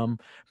symptom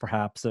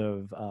perhaps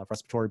of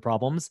respiratory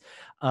problems.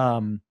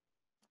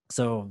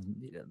 So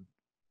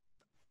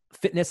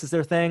fitness is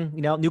their thing,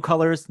 new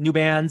colors, new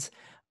bands,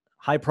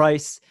 high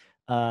price.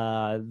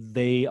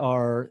 They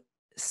are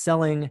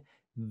selling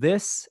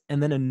this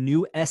and then a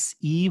new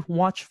SE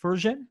watch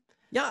version.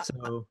 Yeah.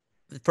 So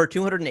for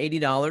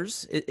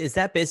 $280, is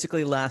that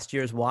basically last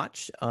year's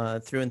watch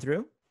through and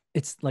through?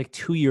 It's like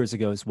 2 years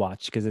ago's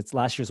watch because it's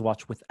last year's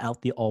watch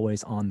without the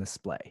always on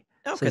display.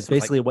 Okay, so it's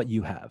basically what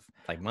you have.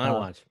 Like my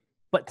watch.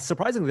 But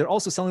surprisingly, they're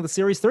also selling the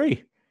Series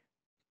 3.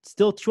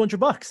 Still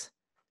 $200.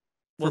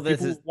 Well,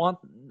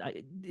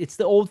 it's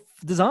the old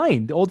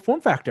design, the old form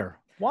factor.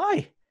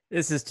 Why?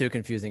 This is too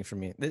confusing for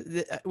me.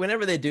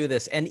 Whenever they do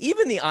this, and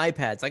even the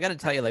iPads, I got to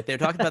tell you, like they're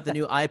talking about the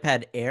new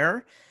iPad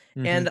Air.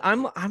 Mm-hmm. And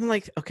I'm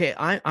like, okay,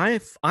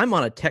 I'm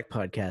on a tech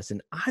podcast,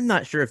 and I'm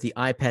not sure if the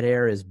iPad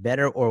Air is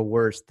better or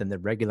worse than the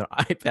regular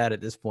iPad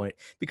at this point,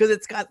 because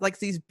it's got like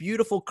these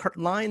beautiful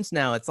lines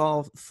now. It's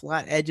all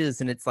flat edges,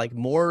 and it's like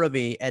more of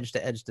a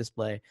edge-to-edge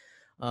display.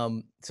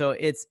 So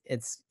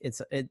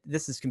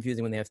this is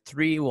confusing when they have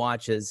 3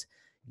 watches.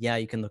 Yeah,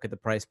 you can look at the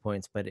price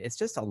points, but it's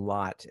just a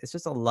lot. It's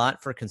just a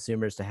lot for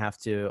consumers to have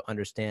to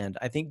understand.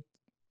 I think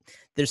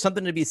there's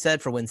something to be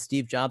said for when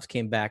Steve Jobs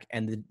came back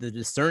and the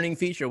discerning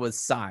feature was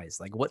size.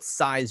 Like, what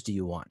size do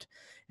you want?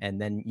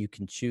 And then you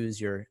can choose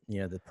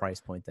the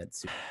price point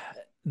that's.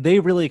 They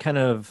really kind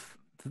of,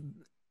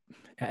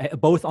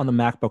 both on the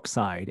MacBook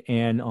side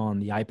and on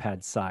the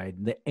iPad side,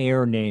 the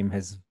Air name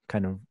has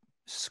kind of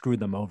screwed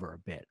them over a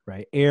bit,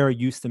 right? Air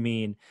used to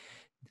mean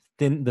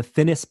the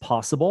thinnest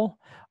possible.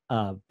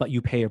 But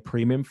you pay a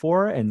premium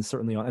for, and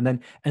certainly and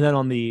then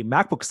on the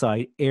MacBook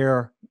side,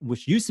 Air,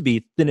 which used to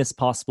be thinnest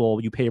possible,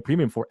 you pay a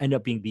premium for, end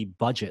up being the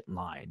budget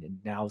line, and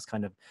now it's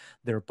kind of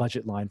their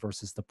budget line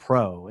versus the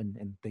Pro,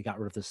 and they got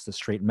rid of the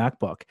straight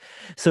MacBook.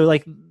 So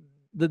like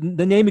the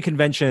naming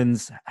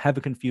conventions have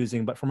it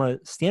confusing, but from a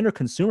standard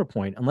consumer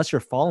point, unless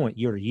you're following it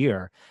year to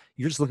year,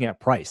 you're just looking at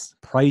price.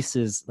 Price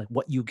is like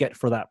what you get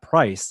for that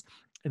price,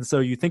 and so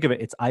you think of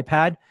it, it's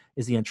iPad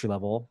is the entry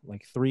level,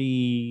 like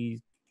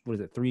 $360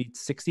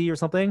 or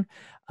something,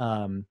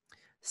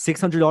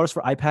 $600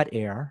 for iPad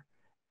Air,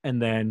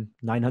 and then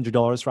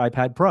 $900 for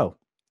iPad Pro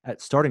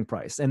at starting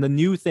price. And the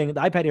new thing,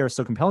 the iPad Air is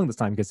so compelling this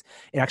time because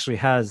it actually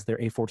has their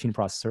A14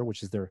 processor,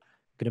 which is going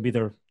to be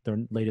their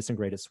latest and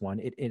greatest one.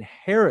 It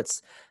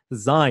inherits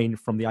design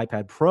from the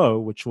iPad Pro,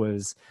 which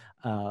was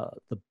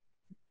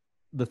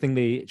the thing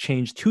they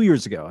changed 2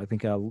 years ago. I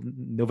think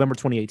November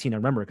 2018. I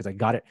remember because I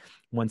got it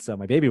once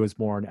my baby was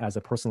born as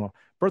a personal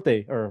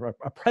birthday or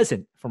a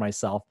present for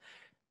myself.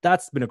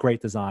 That's been a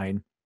great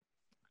design.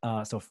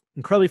 So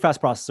incredibly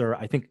fast processor.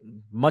 I think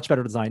much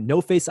better design.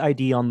 No Face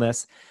ID on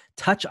this.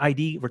 Touch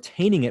ID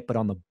retaining it, but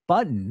on the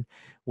button,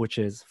 which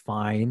is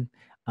fine.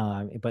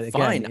 But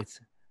again,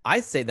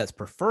 I say that's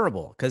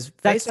preferable because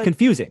that's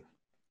confusing.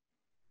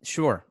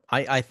 Sure.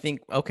 I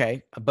think,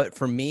 okay. But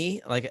for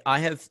me, like I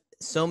have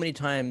so many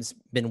times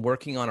been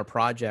working on a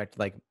project,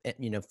 like,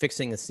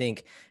 fixing a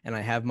sink, and I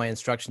have my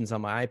instructions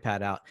on my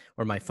iPad out,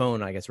 or my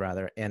phone, I guess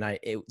rather. And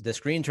the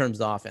screen turns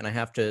off and I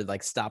have to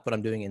like stop what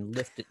I'm doing and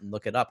lift it and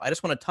look it up. I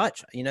just want to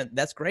touch,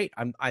 that's great.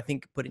 I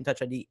think putting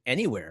Touch ID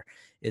anywhere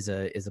is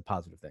a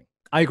positive thing.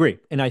 I agree.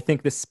 And I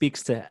think this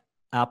speaks to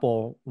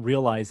Apple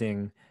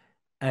realizing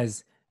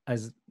as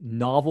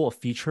novel a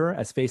feature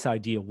as Face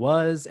ID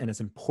was, and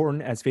as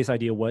important as Face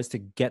ID was to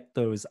get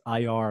those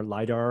IR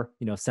LiDAR,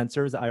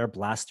 sensors, IR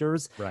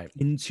blasters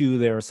into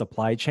their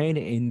supply chain,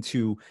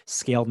 into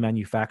scaled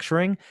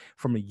manufacturing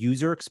from a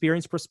user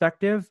experience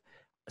perspective,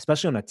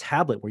 especially on a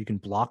tablet where you can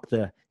block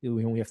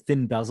we have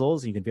thin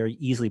bezels, you can very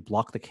easily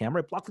block the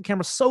camera. Block the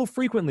camera so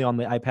frequently on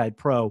the iPad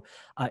Pro,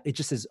 it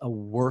just is a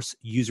worse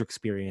user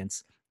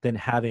experience than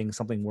having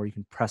something where you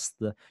can press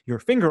your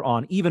finger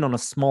on, even on a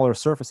smaller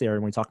surface area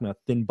when you're talking about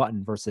a thin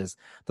button versus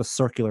the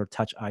circular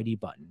Touch ID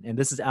button. And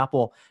this is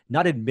Apple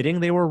not admitting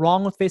they were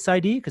wrong with Face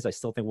ID, because I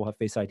still think we'll have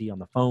Face ID on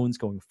the phones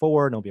going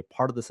forward, and it'll be a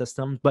part of the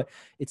system. But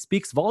it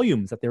speaks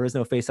volumes that there is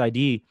no Face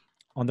ID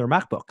on their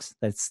MacBooks,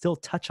 that it's still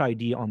Touch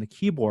ID on the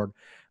keyboard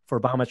for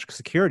biometric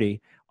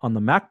security on the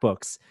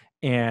MacBooks.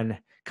 And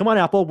come on,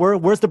 Apple,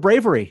 where's the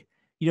bravery?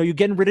 You're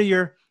getting rid of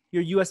your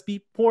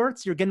USB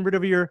ports, you're getting rid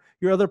of your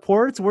other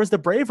ports. Where's the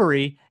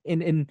bravery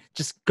in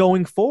just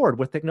going forward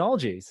with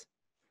technologies?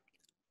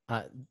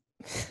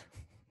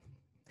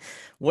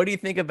 What do you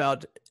think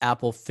about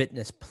Apple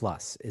Fitness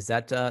Plus? Is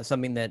that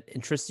something that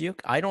interests you?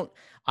 I don't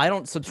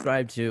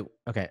subscribe to.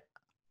 Okay,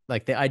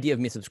 like the idea of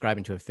me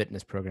subscribing to a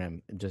fitness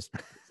program just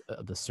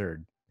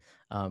absurd.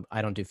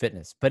 I don't do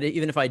fitness, but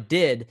even if I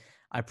did,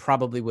 I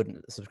probably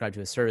wouldn't subscribe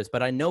to a service.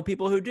 But I know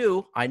people who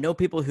do. I know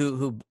people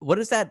who what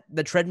is that?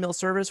 The treadmill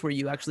service where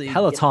you actually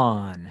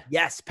Peloton.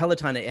 Yes,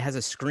 Peloton. It has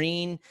a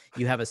screen.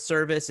 You have a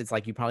service. It's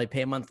like you probably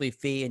pay a monthly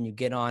fee, and you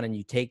get on and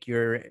you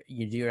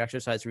do your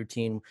exercise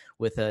routine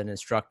with an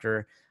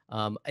instructor.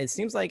 It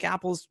seems like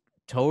Apple's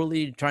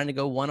totally trying to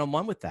go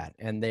one-on-one with that,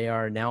 and they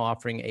are now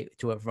offering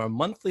for a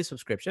monthly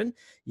subscription.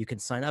 You can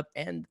sign up,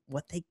 and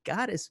what they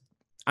got is,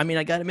 I mean,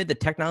 I got to admit, the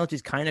technology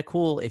is kind of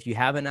cool. If you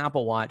have an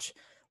Apple Watch,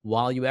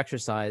 while you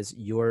exercise,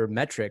 your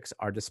metrics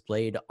are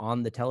displayed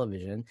on the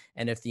television.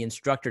 And if the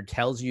instructor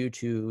tells you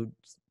to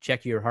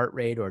check your heart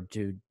rate or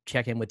to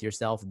check in with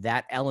yourself,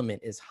 that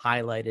element is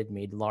highlighted,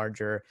 made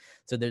larger.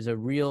 So there's a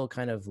real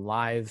kind of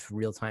live,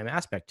 real-time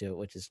aspect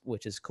to it,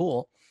 which is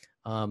cool.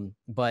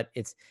 But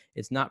it's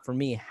not for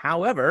me.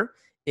 However,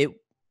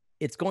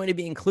 it's going to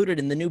be included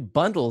in the new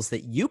bundles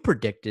that you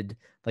predicted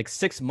like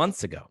 6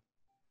 months ago.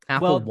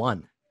 Apple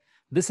One.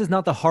 This is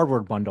not the hardware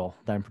bundle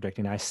that I'm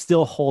predicting. I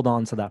still hold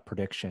on to that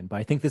prediction, but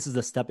I think this is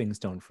a stepping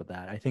stone for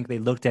that. I think they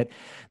looked at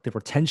the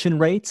retention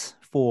rates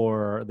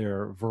for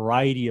their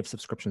variety of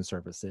subscription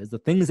services, the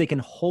things they can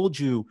hold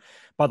you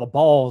by the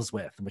balls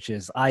with, which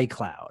is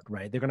iCloud,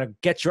 right? They're going to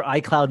get your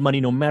iCloud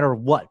money no matter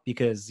what,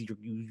 because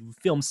you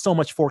film so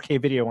much 4K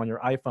video on your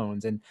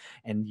iPhones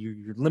and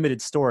your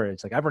limited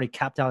storage. Like I've already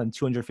capped out in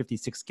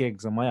 256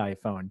 gigs on my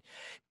iPhone,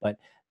 but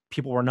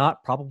people were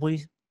not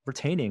probably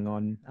retaining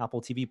on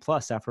Apple TV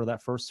Plus after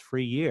that first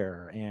free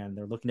year, and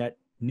they're looking at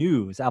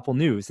Apple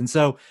News. And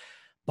so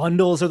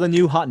bundles are the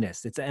new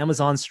hotness. It's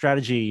Amazon's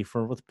strategy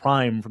with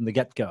Prime from the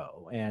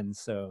get-go. And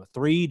so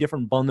 3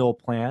 different bundle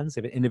plans.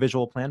 They have an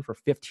individual plan for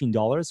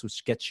 $15,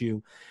 which gets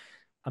you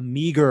a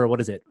meager,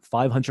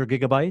 500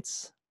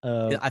 gigabytes?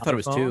 I thought it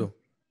was 2.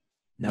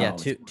 No, yeah,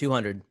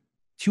 200.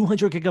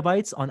 200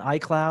 gigabytes on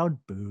iCloud.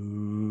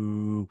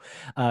 Boo.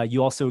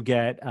 You also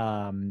get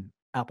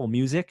Apple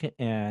Music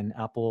and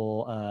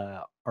Apple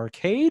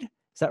Arcade.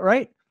 Is that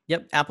right?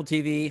 Yep. Apple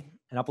TV.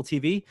 And Apple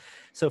TV.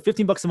 So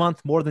 $15 a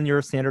month, more than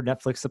your standard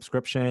Netflix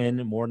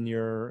subscription, more than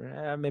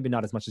your, maybe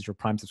not as much as your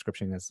Prime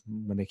subscription, as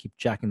when they keep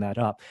jacking that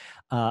up.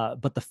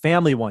 But the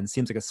family one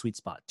seems like a sweet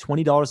spot.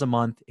 $20 a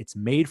month. It's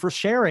made for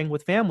sharing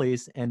with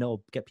families, and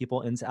it'll get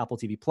people into Apple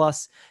TV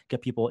Plus,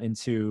 get people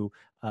into,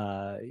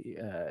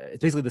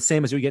 it's basically the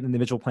same as you get an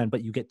individual plan,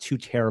 but you get 2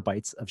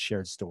 terabytes of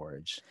shared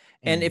storage.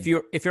 And if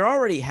you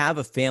already have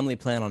a family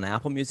plan on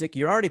Apple Music,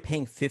 you're already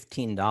paying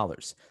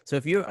 $15. So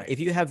if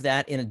you have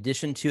that in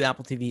addition to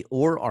Apple TV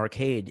or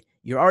Arcade,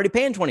 you're already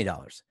paying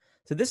 $20.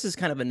 So this is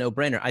kind of a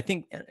no-brainer. I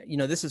think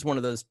this is one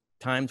of those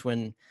times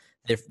when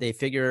they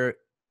figure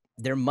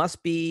there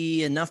must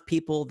be enough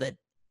people that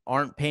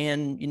aren't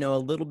paying a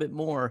little bit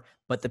more,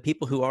 but the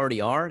people who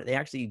already are,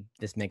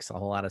 this makes a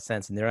whole lot of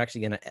sense, and they're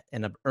actually going to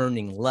end up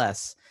earning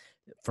less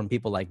from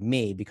people like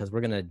me, because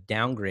we're going to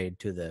downgrade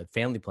to the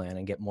family plan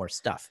and get more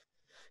stuff.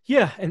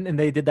 Yeah, and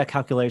they did that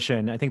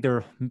calculation. I think there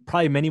are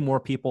probably many more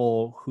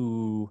people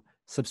who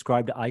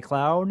subscribe to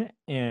iCloud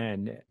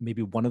and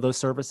maybe one of those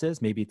services.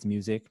 Maybe it's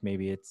music,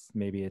 maybe it's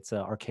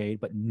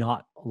Arcade, but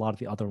not a lot of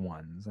the other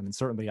ones. I mean,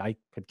 certainly I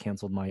had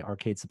canceled my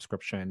Arcade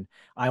subscription.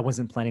 I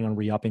wasn't planning on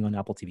re-upping on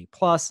Apple TV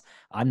Plus.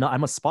 I'm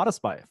a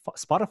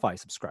Spotify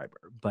subscriber,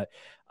 but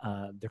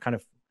they're kind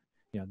of,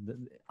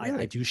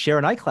 I do share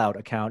an iCloud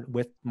account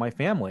with my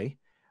family.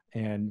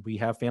 And we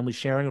have family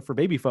sharing for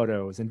baby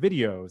photos and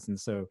videos. And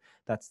so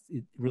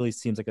it really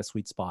seems like a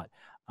sweet spot.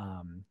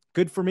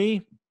 Good for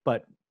me,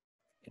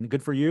 and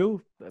good for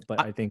you. But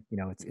I think,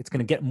 it's going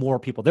to get more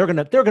people. They're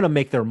going to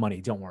make their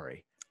money. Don't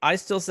worry. I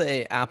still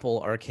say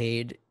Apple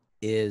Arcade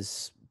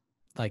is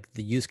like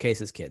the use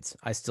case is kids.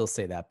 I still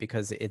say that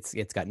because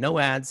it's got no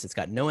ads. It's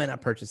got no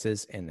in-app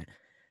purchases, and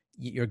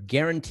you're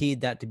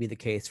guaranteed that to be the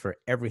case for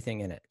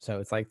everything in it. So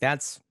it's like,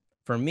 that's,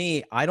 for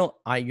me,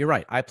 you're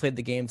right. I played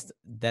the games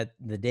that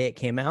the day it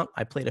came out.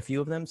 I played a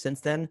few of them since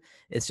then.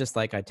 It's just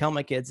like, I tell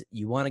my kids,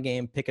 you want a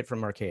game, pick it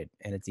from Arcade,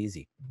 and it's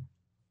easy.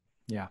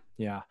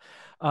 Yeah.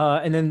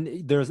 And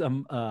then there's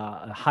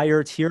a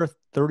higher tier,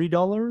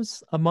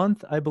 $30 a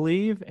month, I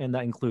believe. And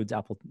that includes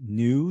Apple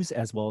News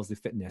as well as the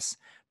fitness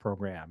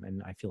program.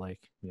 And I feel like,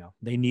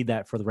 they need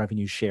that for the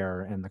revenue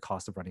share and the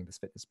cost of running this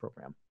fitness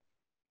program.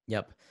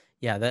 Yep.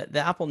 Yeah. The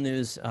Apple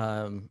News,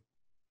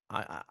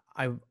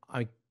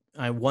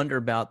 I wonder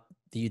about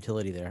the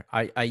utility there.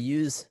 I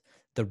use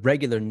the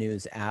regular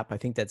news app. I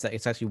think it's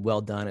actually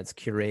well done. It's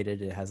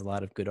curated. It has a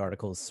lot of good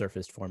articles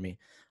surfaced for me.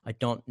 I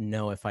don't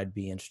know if I'd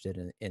be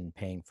interested in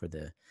paying for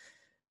the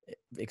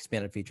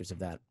expanded features of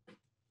that.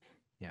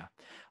 Yeah.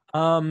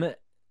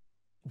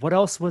 What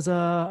else was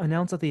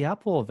announced at the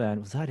Apple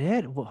event? Was that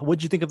it? What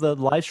did you think of the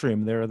live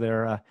stream?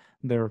 The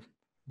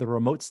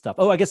remote stuff.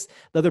 Oh, I guess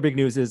the other big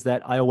news is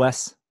that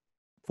iOS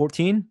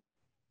 14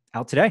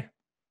 out today.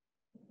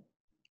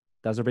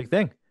 That was a big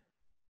thing.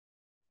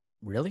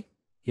 Really?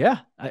 Yeah,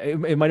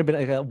 it might have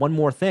been like one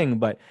more thing,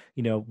 but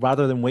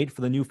rather than wait for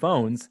the new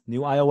phones,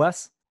 new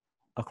iOS,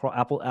 across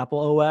Apple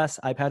OS,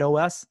 iPad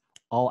OS,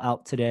 all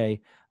out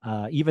today.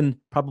 Even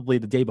probably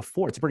the day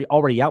before. It's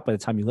already out by the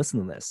time you listen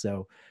to this.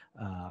 So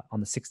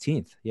on the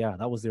 16th, yeah,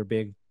 that was their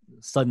big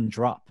sudden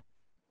drop.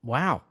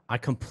 Wow, I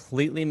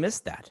completely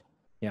missed that.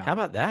 Yeah, how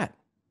about that?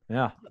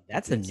 Yeah,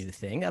 that's a new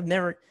thing.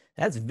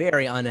 That's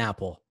very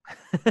un-Apple.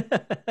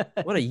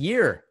 What a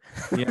year.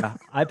 Yeah,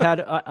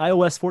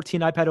 iOS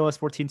 14, iPad OS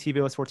 14,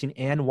 tvOS 14,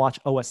 and Watch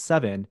OS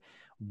 7,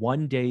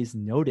 1 day's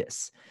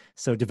notice.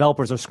 So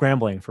developers are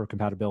scrambling for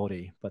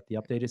compatibility, but the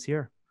update is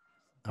here.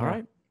 All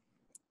right.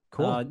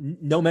 Cool.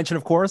 No mention,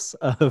 of course,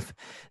 of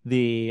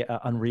the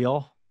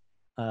Unreal,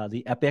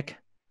 the Epic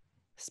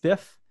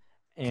spiff,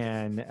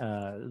 and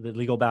the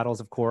legal battles,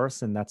 of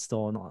course, and that's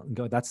still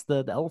ongoing. That's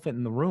the elephant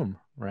in the room,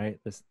 right?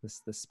 This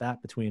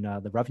spat between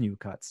the revenue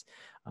cuts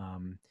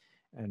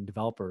and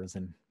developers,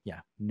 and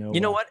no.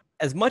 You know what?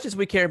 As much as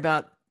we care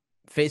about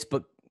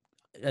Facebook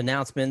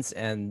announcements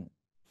and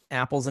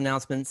Apple's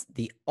announcements,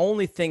 the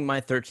only thing my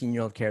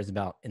 13-year-old cares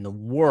about in the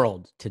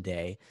world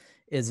today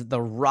is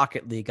the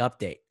Rocket League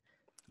update,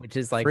 which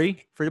is like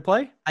free to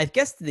play. I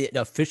guess the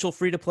official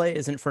free to play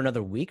isn't for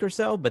another week or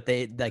so, but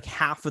they like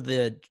half of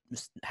the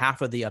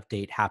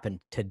update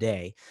happened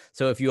today.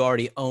 So if you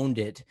already owned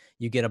it,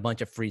 you get a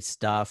bunch of free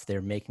stuff.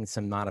 They're making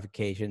some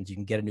modifications. You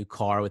can get a new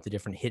car with a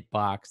different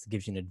hitbox that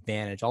gives you an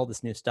advantage, all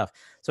this new stuff.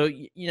 So,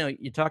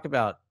 you talk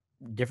about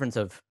difference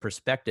of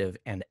perspective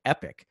and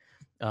Epic.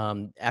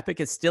 Epic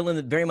is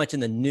still very much in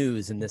the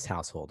news in this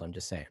household. I'm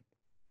just saying.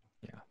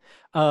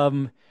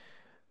 Yeah.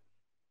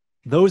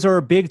 Those are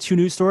big 2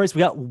 news stories. We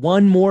got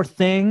one more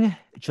thing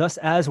just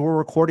as we're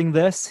recording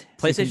this.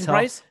 PlayStation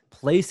price?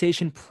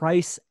 PlayStation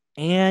price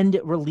and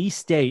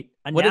release date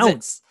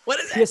announced. What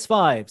is it?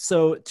 PS5.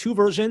 So 2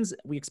 versions.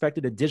 We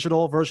expected a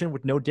digital version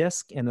with no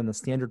disc and then the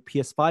standard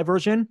PS5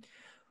 version.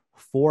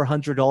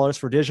 $400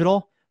 for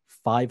digital,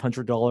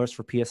 $500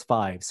 for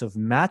PS5. So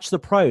match the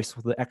price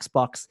with the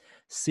Xbox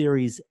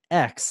Series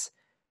X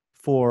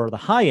for the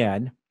high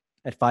end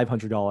at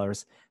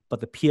 $500. But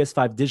the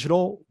PS5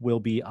 digital will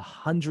be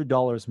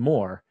 $100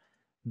 more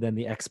than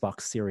the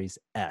Xbox Series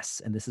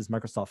S. And this is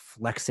Microsoft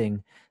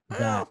flexing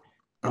that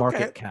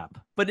market cap.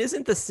 But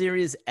isn't the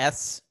Series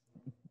S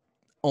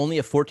only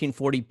a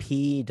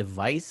 1440p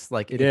device?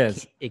 Like it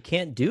is. It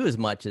can't do as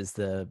much as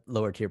the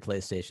lower tier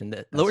PlayStation.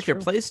 The lower tier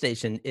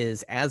PlayStation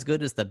is as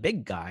good as the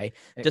big guy.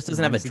 It just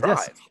doesn't have a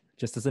drive.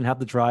 Just doesn't have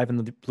the drive and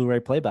the Blu-ray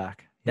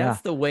playback.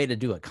 That's the way to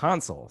do a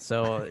console.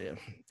 So,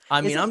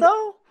 I mean,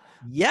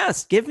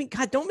 Yes,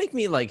 God, don't make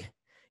me like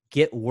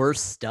get worse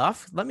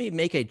stuff. Let me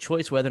make a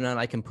choice whether or not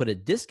I can put a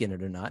disc in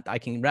it or not. I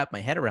can wrap my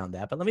head around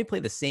that, but let me play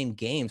the same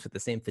games with the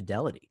same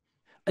fidelity.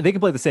 They can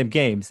play the same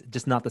games,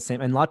 just not the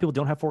same. And a lot of people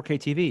don't have 4K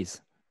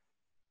TVs,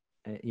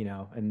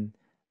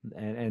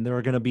 and there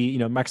are going to be,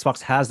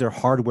 Xbox has their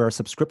hardware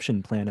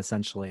subscription plan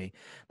essentially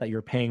that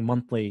you're paying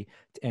monthly.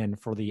 And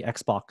for the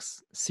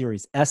Xbox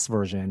Series S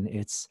version,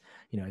 it's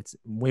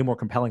way more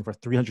compelling for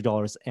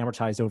 $300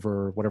 amortized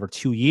over whatever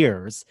 2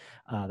 years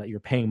that you're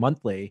paying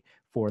monthly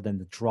for, than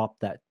to drop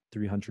that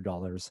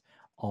 $300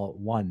 all at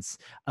once.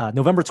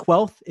 November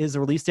 12th is the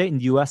release date in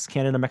the US,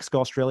 Canada, Mexico,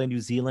 Australia, New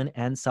Zealand,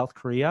 and South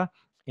Korea,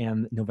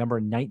 and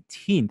November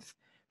 19th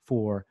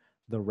for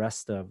the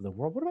rest of the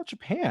world. What about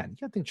Japan?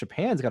 I think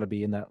Japan's got to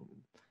be in that.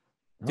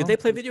 Do they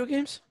play video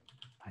games?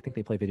 I think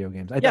they play video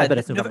games. I bet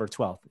it's November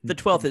 12th. The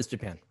 12th is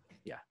Japan.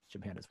 Yeah,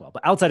 Japan as well.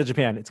 But outside of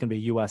Japan, it's going to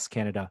be US,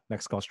 Canada,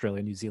 Mexico,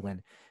 Australia, New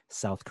Zealand,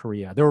 South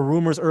Korea. There were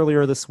rumors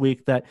earlier this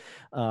week that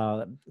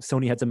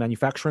Sony had some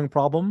manufacturing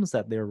problems,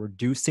 that they're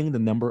reducing the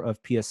number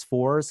of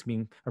PS5s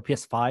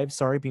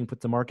being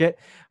put to market.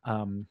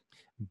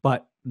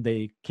 But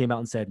they came out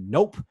and said,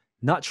 nope,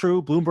 not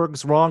true.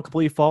 Bloomberg's wrong,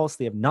 completely false.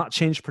 They have not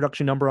changed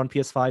production number on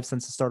PS5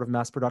 since the start of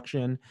mass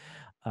production.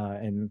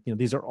 And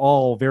these are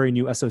all very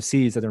new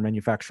SoCs that they're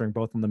manufacturing,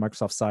 both on the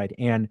Microsoft side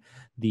and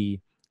the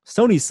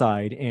Sony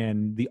side.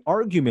 And the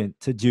argument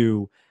to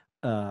do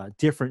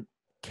different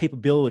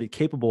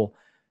capable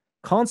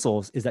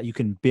consoles is that you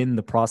can bin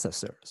the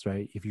processors,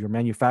 right? If you're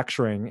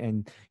manufacturing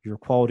and your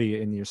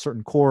quality and your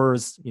certain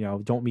cores,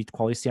 don't meet the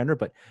quality standard,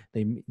 but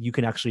you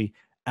can actually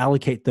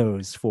allocate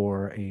those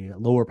for a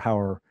lower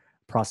power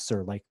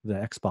processor like the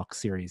Xbox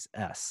Series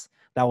S.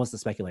 That was the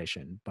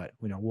speculation, but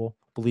we'll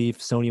believe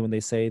Sony when they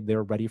say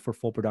they're ready for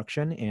full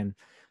production. And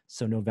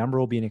so November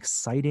will be an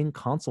exciting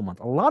console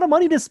month. A lot of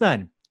money to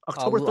spend.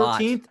 October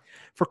 13th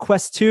for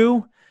Quest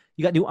 2.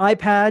 You got new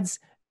iPads.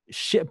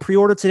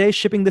 pre-order today,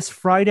 shipping this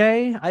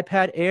Friday.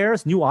 iPad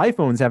Airs, new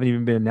iPhones haven't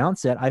even been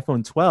announced yet.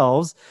 iPhone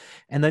 12s,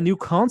 and then new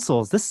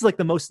consoles. This is like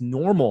the most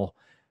normal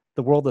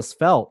the world has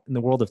felt in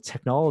the world of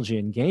technology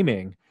and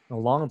gaming in a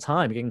long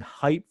time. Getting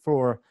hyped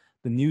for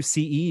the new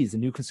CEs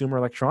and new consumer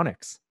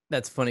electronics.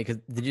 That's funny because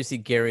did you see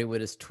Gary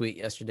Whitta's tweet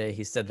yesterday?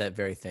 He said that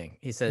very thing.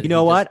 He said, "You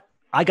know what?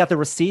 I got the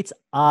receipts.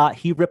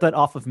 He ripped that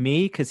off of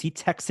me because he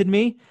texted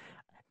me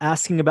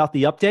asking about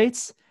the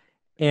updates,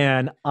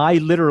 and I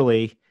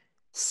literally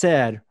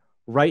said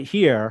right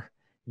here,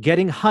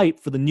 getting hyped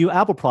for the new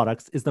Apple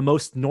products is the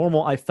most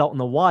normal I felt in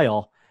a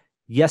while.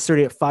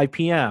 Yesterday at 5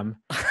 p.m."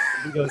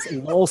 He goes,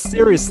 "Lol,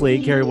 seriously,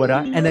 Gary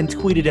Whitta," and then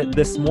tweeted it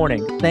this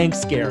morning.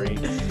 Thanks, Gary.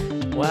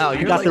 Wow,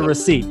 you got like the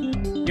receipt.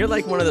 You're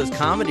like one of those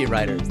comedy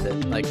writers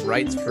that like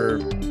writes for,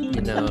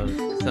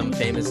 some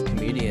famous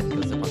comedian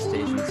goes up on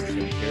stage and uses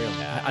your material.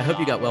 I hope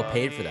you got well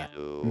paid for that.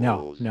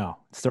 No,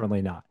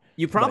 certainly not.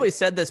 You probably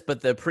said this,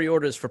 but the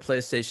pre-orders for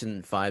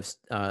PlayStation 5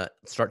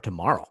 start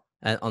tomorrow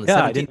on the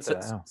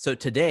 17th. So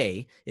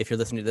today, if you're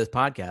listening to this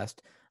podcast,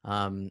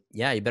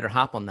 you better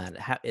hop on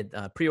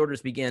that.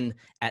 Pre-orders begin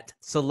at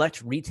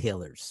select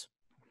retailers.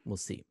 We'll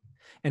see.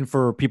 And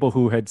for people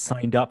who had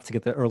signed up to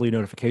get the early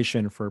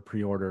notification for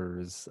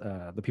pre-orders,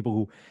 the people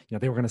who,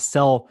 they were going to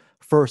sell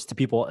first to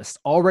people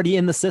already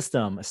in the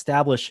system,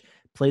 established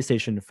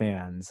PlayStation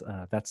fans,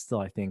 that's still,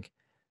 I think,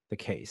 the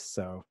case.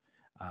 So,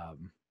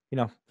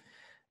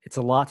 it's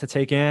a lot to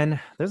take in.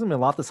 There's gonna be a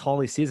lot this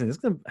holiday season. It's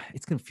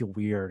gonna feel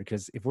weird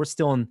because if we're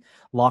still in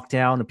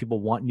lockdown and people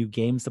want new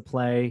games to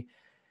play,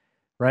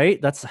 right?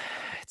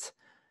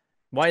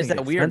 Why is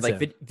that weird?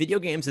 Like video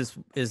games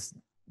is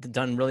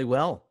done really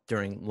well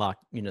during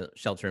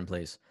shelter in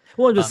place.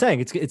 Well, I'm just saying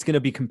it's going to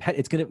be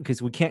it's going to,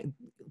 because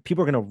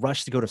people are going to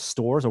rush to go to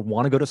stores or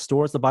want to go to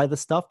stores to buy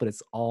this stuff, but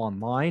it's all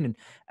online. And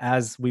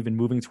as we've been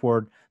moving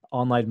toward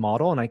online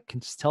model, and I can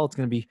just tell it's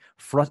going to be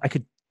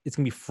it's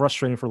going to be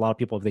frustrating for a lot of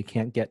people if they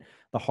can't get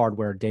the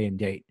hardware day and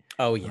date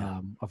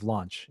of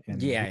launch. And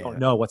we don't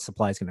know what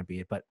supply is going to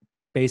be, but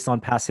based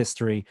on past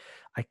history,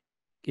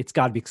 it's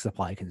got to be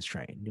supply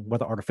constrained,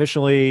 whether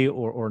artificially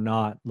or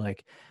not.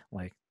 Like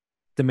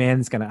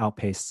demand is going to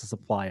outpace the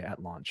supply at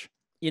launch.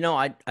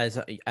 As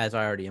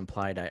I already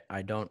implied,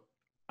 I don't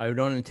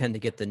intend to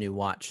get the new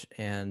watch,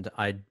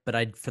 but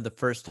I for the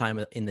first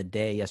time in the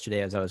day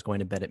yesterday, as I was going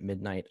to bed at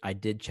midnight, I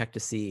did check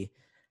to see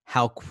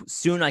how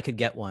soon I could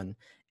get one,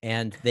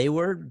 and they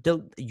were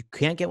you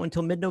can't get one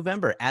until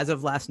mid-November as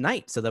of last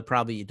night, so they'll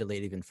probably delay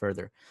it even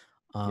further.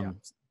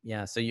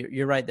 So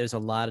you're right. There's a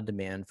lot of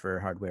demand for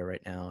hardware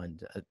right now,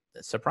 and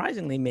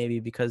surprisingly, maybe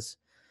because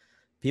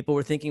people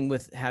were thinking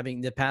with having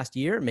the past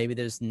year, maybe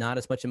there's not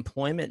as much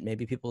employment.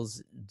 Maybe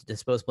people's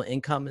disposable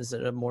income is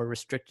at a more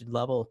restricted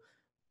level.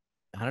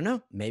 I don't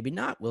know. Maybe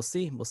not. We'll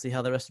see. We'll see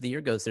how the rest of the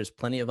year goes. There's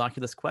plenty of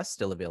Oculus Quest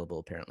still available,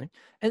 apparently.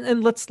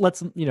 And let's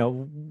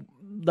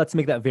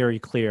make that very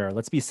clear.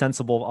 Let's be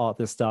sensible about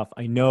this stuff.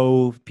 I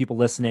know people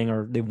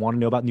listening they want to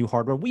know about new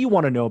hardware. We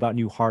want to know about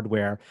new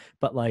hardware,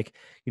 but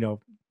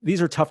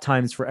these are tough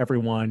times for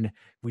everyone.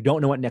 We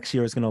don't know what next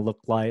year is going to look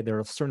like. There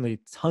are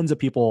certainly tons of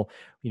people,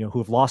 who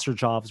have lost their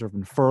jobs or have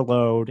been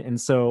furloughed. And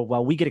so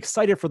while we get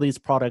excited for these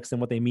products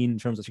and what they mean in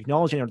terms of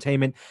technology and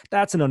entertainment,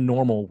 that's in a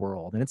normal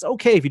world. And it's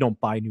okay if you don't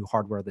buy new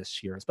hardware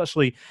this year,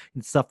 especially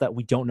in stuff that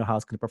we don't know how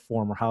it's going to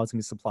perform or how it's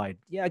going to be supplied.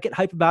 Yeah, get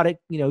hype about it.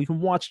 You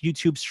can watch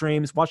YouTube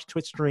streams, watch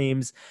Twitch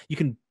streams. You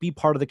can be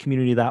part of the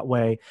community that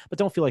way, but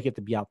don't feel like you have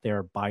to be out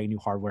there buying new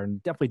hardware,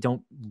 and definitely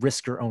don't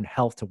risk your own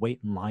health to wait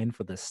in line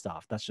for this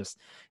stuff. That's just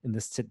in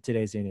this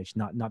today's day and age,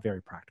 not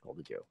very practical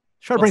to do.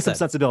 Try to bring some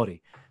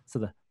sensibility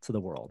to the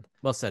world.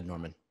 Well said,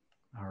 Norman.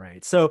 All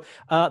right. So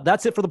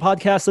that's it for the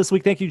podcast this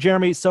week. Thank you,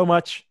 Jeremy, so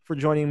much for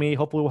joining me.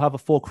 Hopefully we'll have a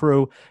full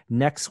crew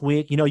next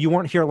week. You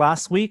weren't here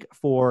last week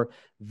for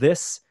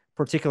this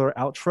particular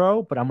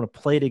outro, but I'm going to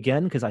play it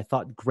again because I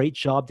thought Great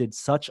Job did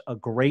such a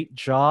great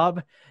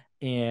job.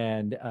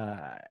 And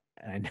I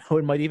know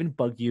it might even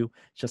bug you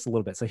just a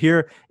little bit. So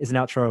here is an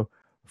outro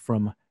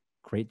from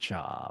Great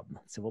Job.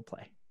 So we'll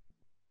play.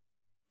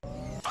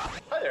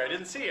 Hi there, I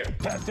didn't see you.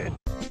 Test it.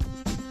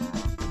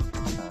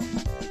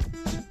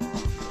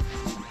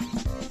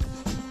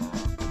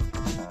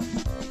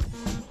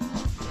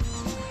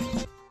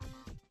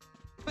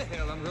 The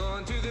hell, I'm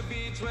going to the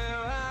beach where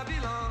I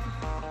belong,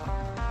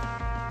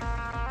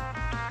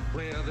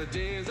 where the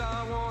days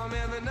are warm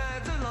and the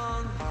nights are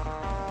long.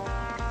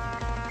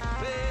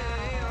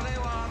 They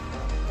walk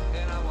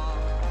and I walk,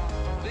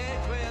 they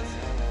twist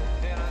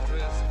and I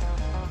twist,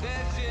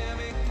 they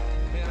shimmy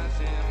and I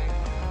shimmy,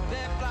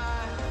 they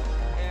fly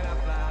and I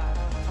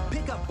fly.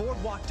 Pick up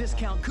Boardwalk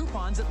discount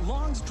coupons at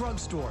Long's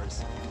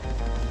drugstores.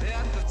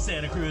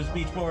 Santa Cruz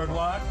Beach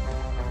Boardwalk.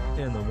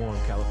 In the warm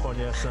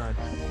California sun.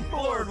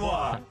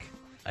 Boardwalk.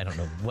 I don't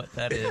know what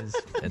that is.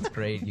 That's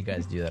great. You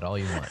guys do that all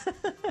you want.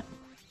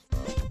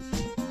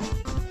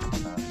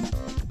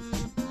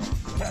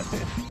 Test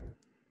it.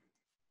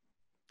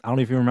 I don't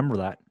know if you remember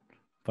that,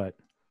 but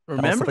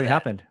Remember something that?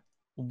 happened.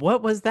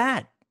 What was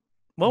that?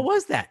 What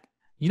was that?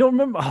 You don't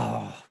remember?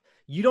 Oh,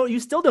 You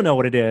still don't know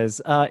what it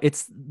is.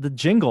 It's the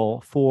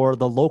jingle for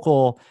the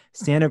local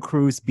Santa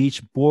Cruz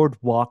Beach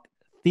Boardwalk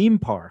theme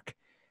park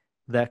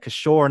that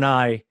Kishore and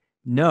I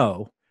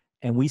know.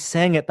 And we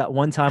sang it that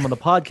one time on the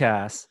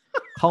podcast,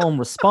 Column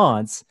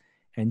Response,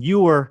 and you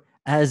were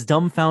as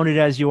dumbfounded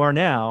as you are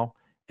now.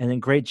 And then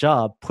great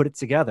job, put it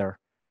together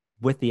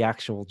with the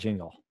actual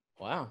jingle.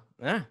 Wow.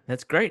 Yeah,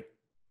 that's great.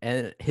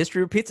 And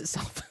history repeats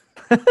itself.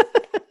 All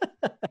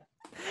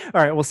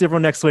right, we'll see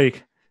everyone next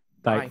week.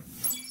 Bye. Bye.